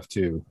that stuff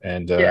too.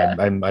 And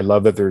I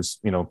love that there's,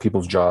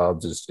 people's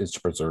jobs is to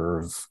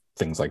preserve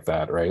things like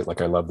that, right?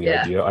 Like I love the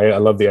idea. I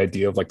love the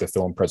idea of like the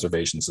Film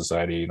Preservation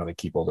Society, they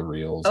keep all the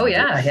reels. Oh,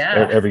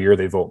 yeah. Every year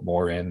they vote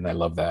more in. I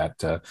love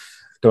that.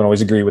 Don't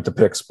always agree with the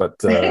picks,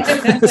 but what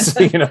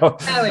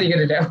are you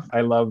gonna do?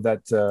 I love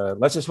that.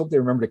 Let's just hope they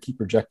remember to keep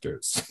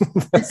projectors.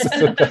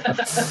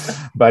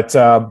 But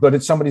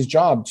it's somebody's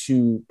job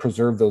to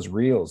preserve those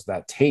reels,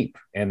 that tape,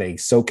 and they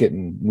soak it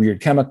in weird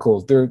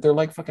chemicals. They're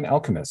like fucking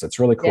alchemists. It's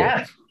really cool.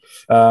 Yeah.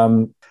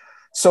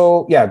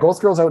 So yeah,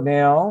 Ghost Girl's out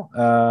now.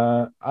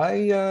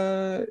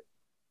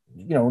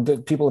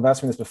 People have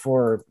asked me this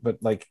before, but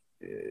like,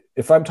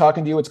 if I'm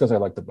talking to you, it's because I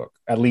like the book,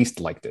 at least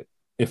liked it,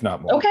 if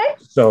not more. Okay.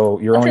 So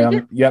you're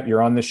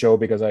you're on the show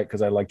because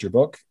I liked your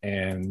book,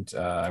 and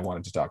I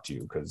wanted to talk to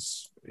you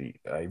because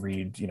I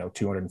read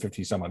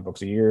 250 some odd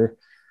books a year.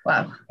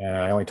 Wow. And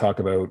I only talk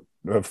about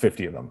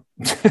 50 of them.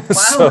 Wow.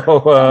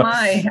 So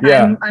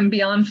yeah, I'm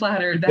beyond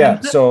flattered. Then. Yeah.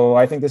 So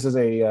I think this is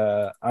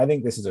a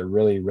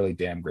really, really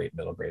damn great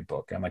middle grade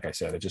book. And like I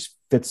said, it just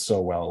fits so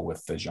well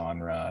with the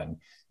genre,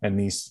 and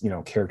these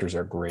characters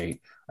are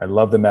great. I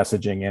love the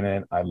messaging in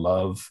it. I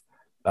love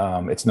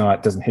it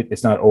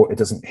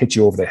doesn't hit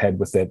you over the head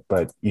with it,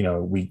 but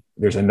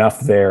there's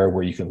enough there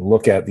where you can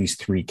look at these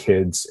three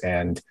kids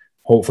and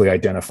hopefully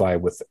identify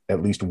with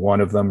at least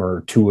one of them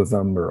or two of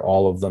them or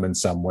all of them in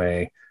some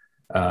way.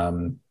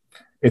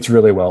 It's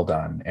really well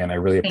done, and I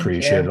really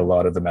appreciated a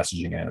lot of the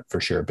messaging in it for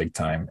sure, big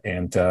time.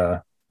 And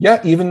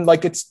even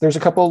like there's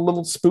a couple of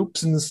little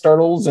spoops and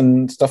startles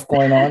and stuff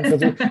going on,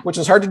 which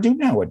is hard to do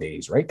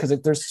nowadays, right? Because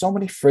there's so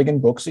many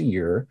friggin' books a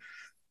year,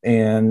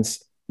 and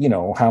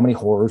how many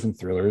horrors and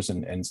thrillers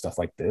and stuff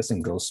like this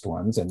and ghost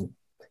ones, and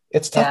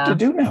it's tough to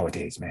do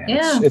nowadays, man.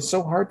 Yeah. It's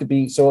so hard to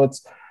be. So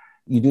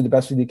you do the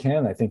best that you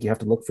can. I think you have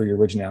to look for your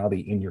originality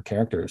in your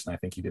characters, and I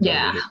think you did.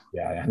 I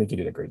think you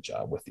did a great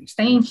job with these.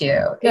 Thank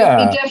you.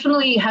 Yeah, it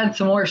definitely had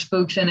some more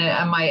spooks in it,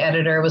 and my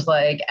editor was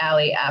like,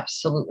 "Allie,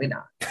 absolutely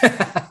not,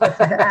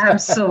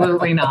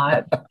 absolutely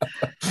not."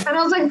 And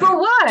I was like, "But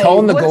why?"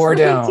 Tone the What's gore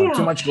the big down. deal?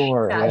 Too much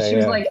gore. Yeah, she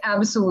was like,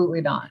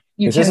 absolutely not.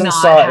 This isn't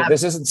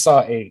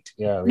Saw 8.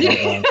 Yeah. We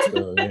don't want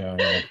to,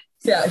 yeah.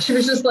 Yeah, she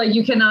was just like,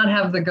 you cannot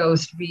have the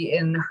ghost be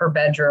in her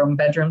bedroom.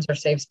 Bedrooms are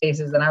safe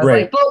spaces. And I was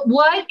like, but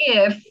what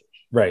if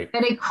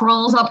and it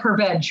crawls up her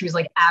bed? She was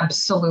like,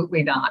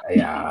 absolutely not.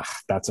 Yeah,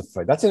 that's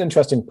an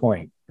interesting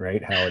point,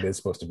 right? How it is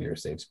supposed to be her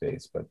safe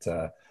space. But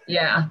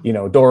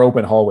door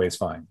open, hallway is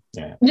fine.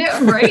 Yeah,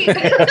 right.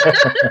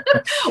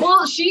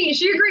 Well, she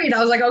agreed. I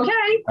was like,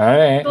 okay. All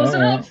right. Close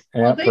enough.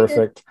 Yeah,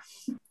 perfect.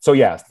 So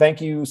thank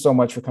you so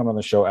much for coming on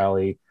the show,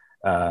 Ali.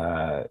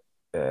 I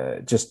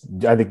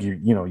think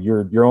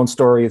your own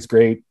story is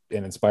great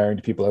and inspiring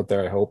to people out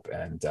there, I hope,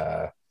 and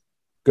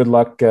good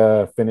luck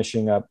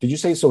finishing up. Did you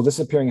say so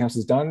Disappearing House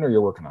is done, or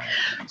you're working on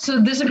it?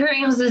 So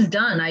Disappearing House is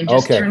done. I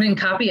just turned in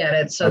copy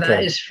edits, so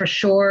that is for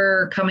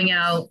sure coming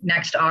out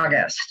next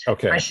August.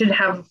 Okay.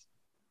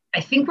 I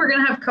think we're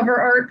gonna have cover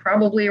art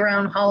probably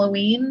around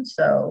Halloween,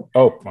 so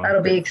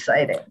that'll be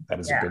exciting. That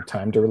is a good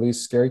time to release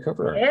scary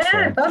cover art.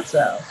 Yeah, I thought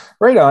so.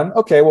 Right on.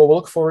 Okay, well, we'll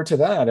look forward to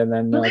that, and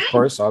then of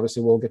course,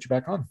 obviously, we'll get you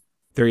back on.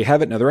 There you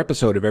have it, another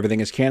episode of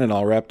Everything is Canon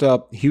all wrapped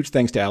up. Huge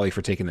thanks to Ali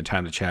for taking the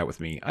time to chat with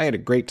me. I had a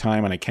great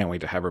time and I can't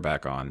wait to have her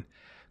back on.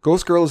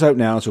 Ghost Girl is out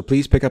now, so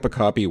please pick up a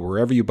copy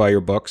wherever you buy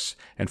your books.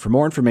 And for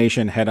more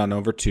information, head on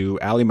over to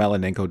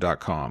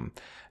alimelanenko.com.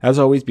 As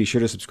always, be sure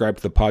to subscribe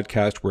to the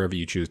podcast wherever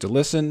you choose to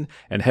listen,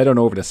 and head on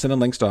over to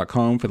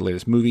cinelinks.com for the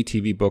latest movie,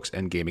 TV, books,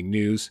 and gaming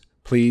news.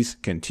 Please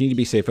continue to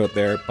be safe out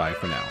there. Bye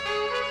for now.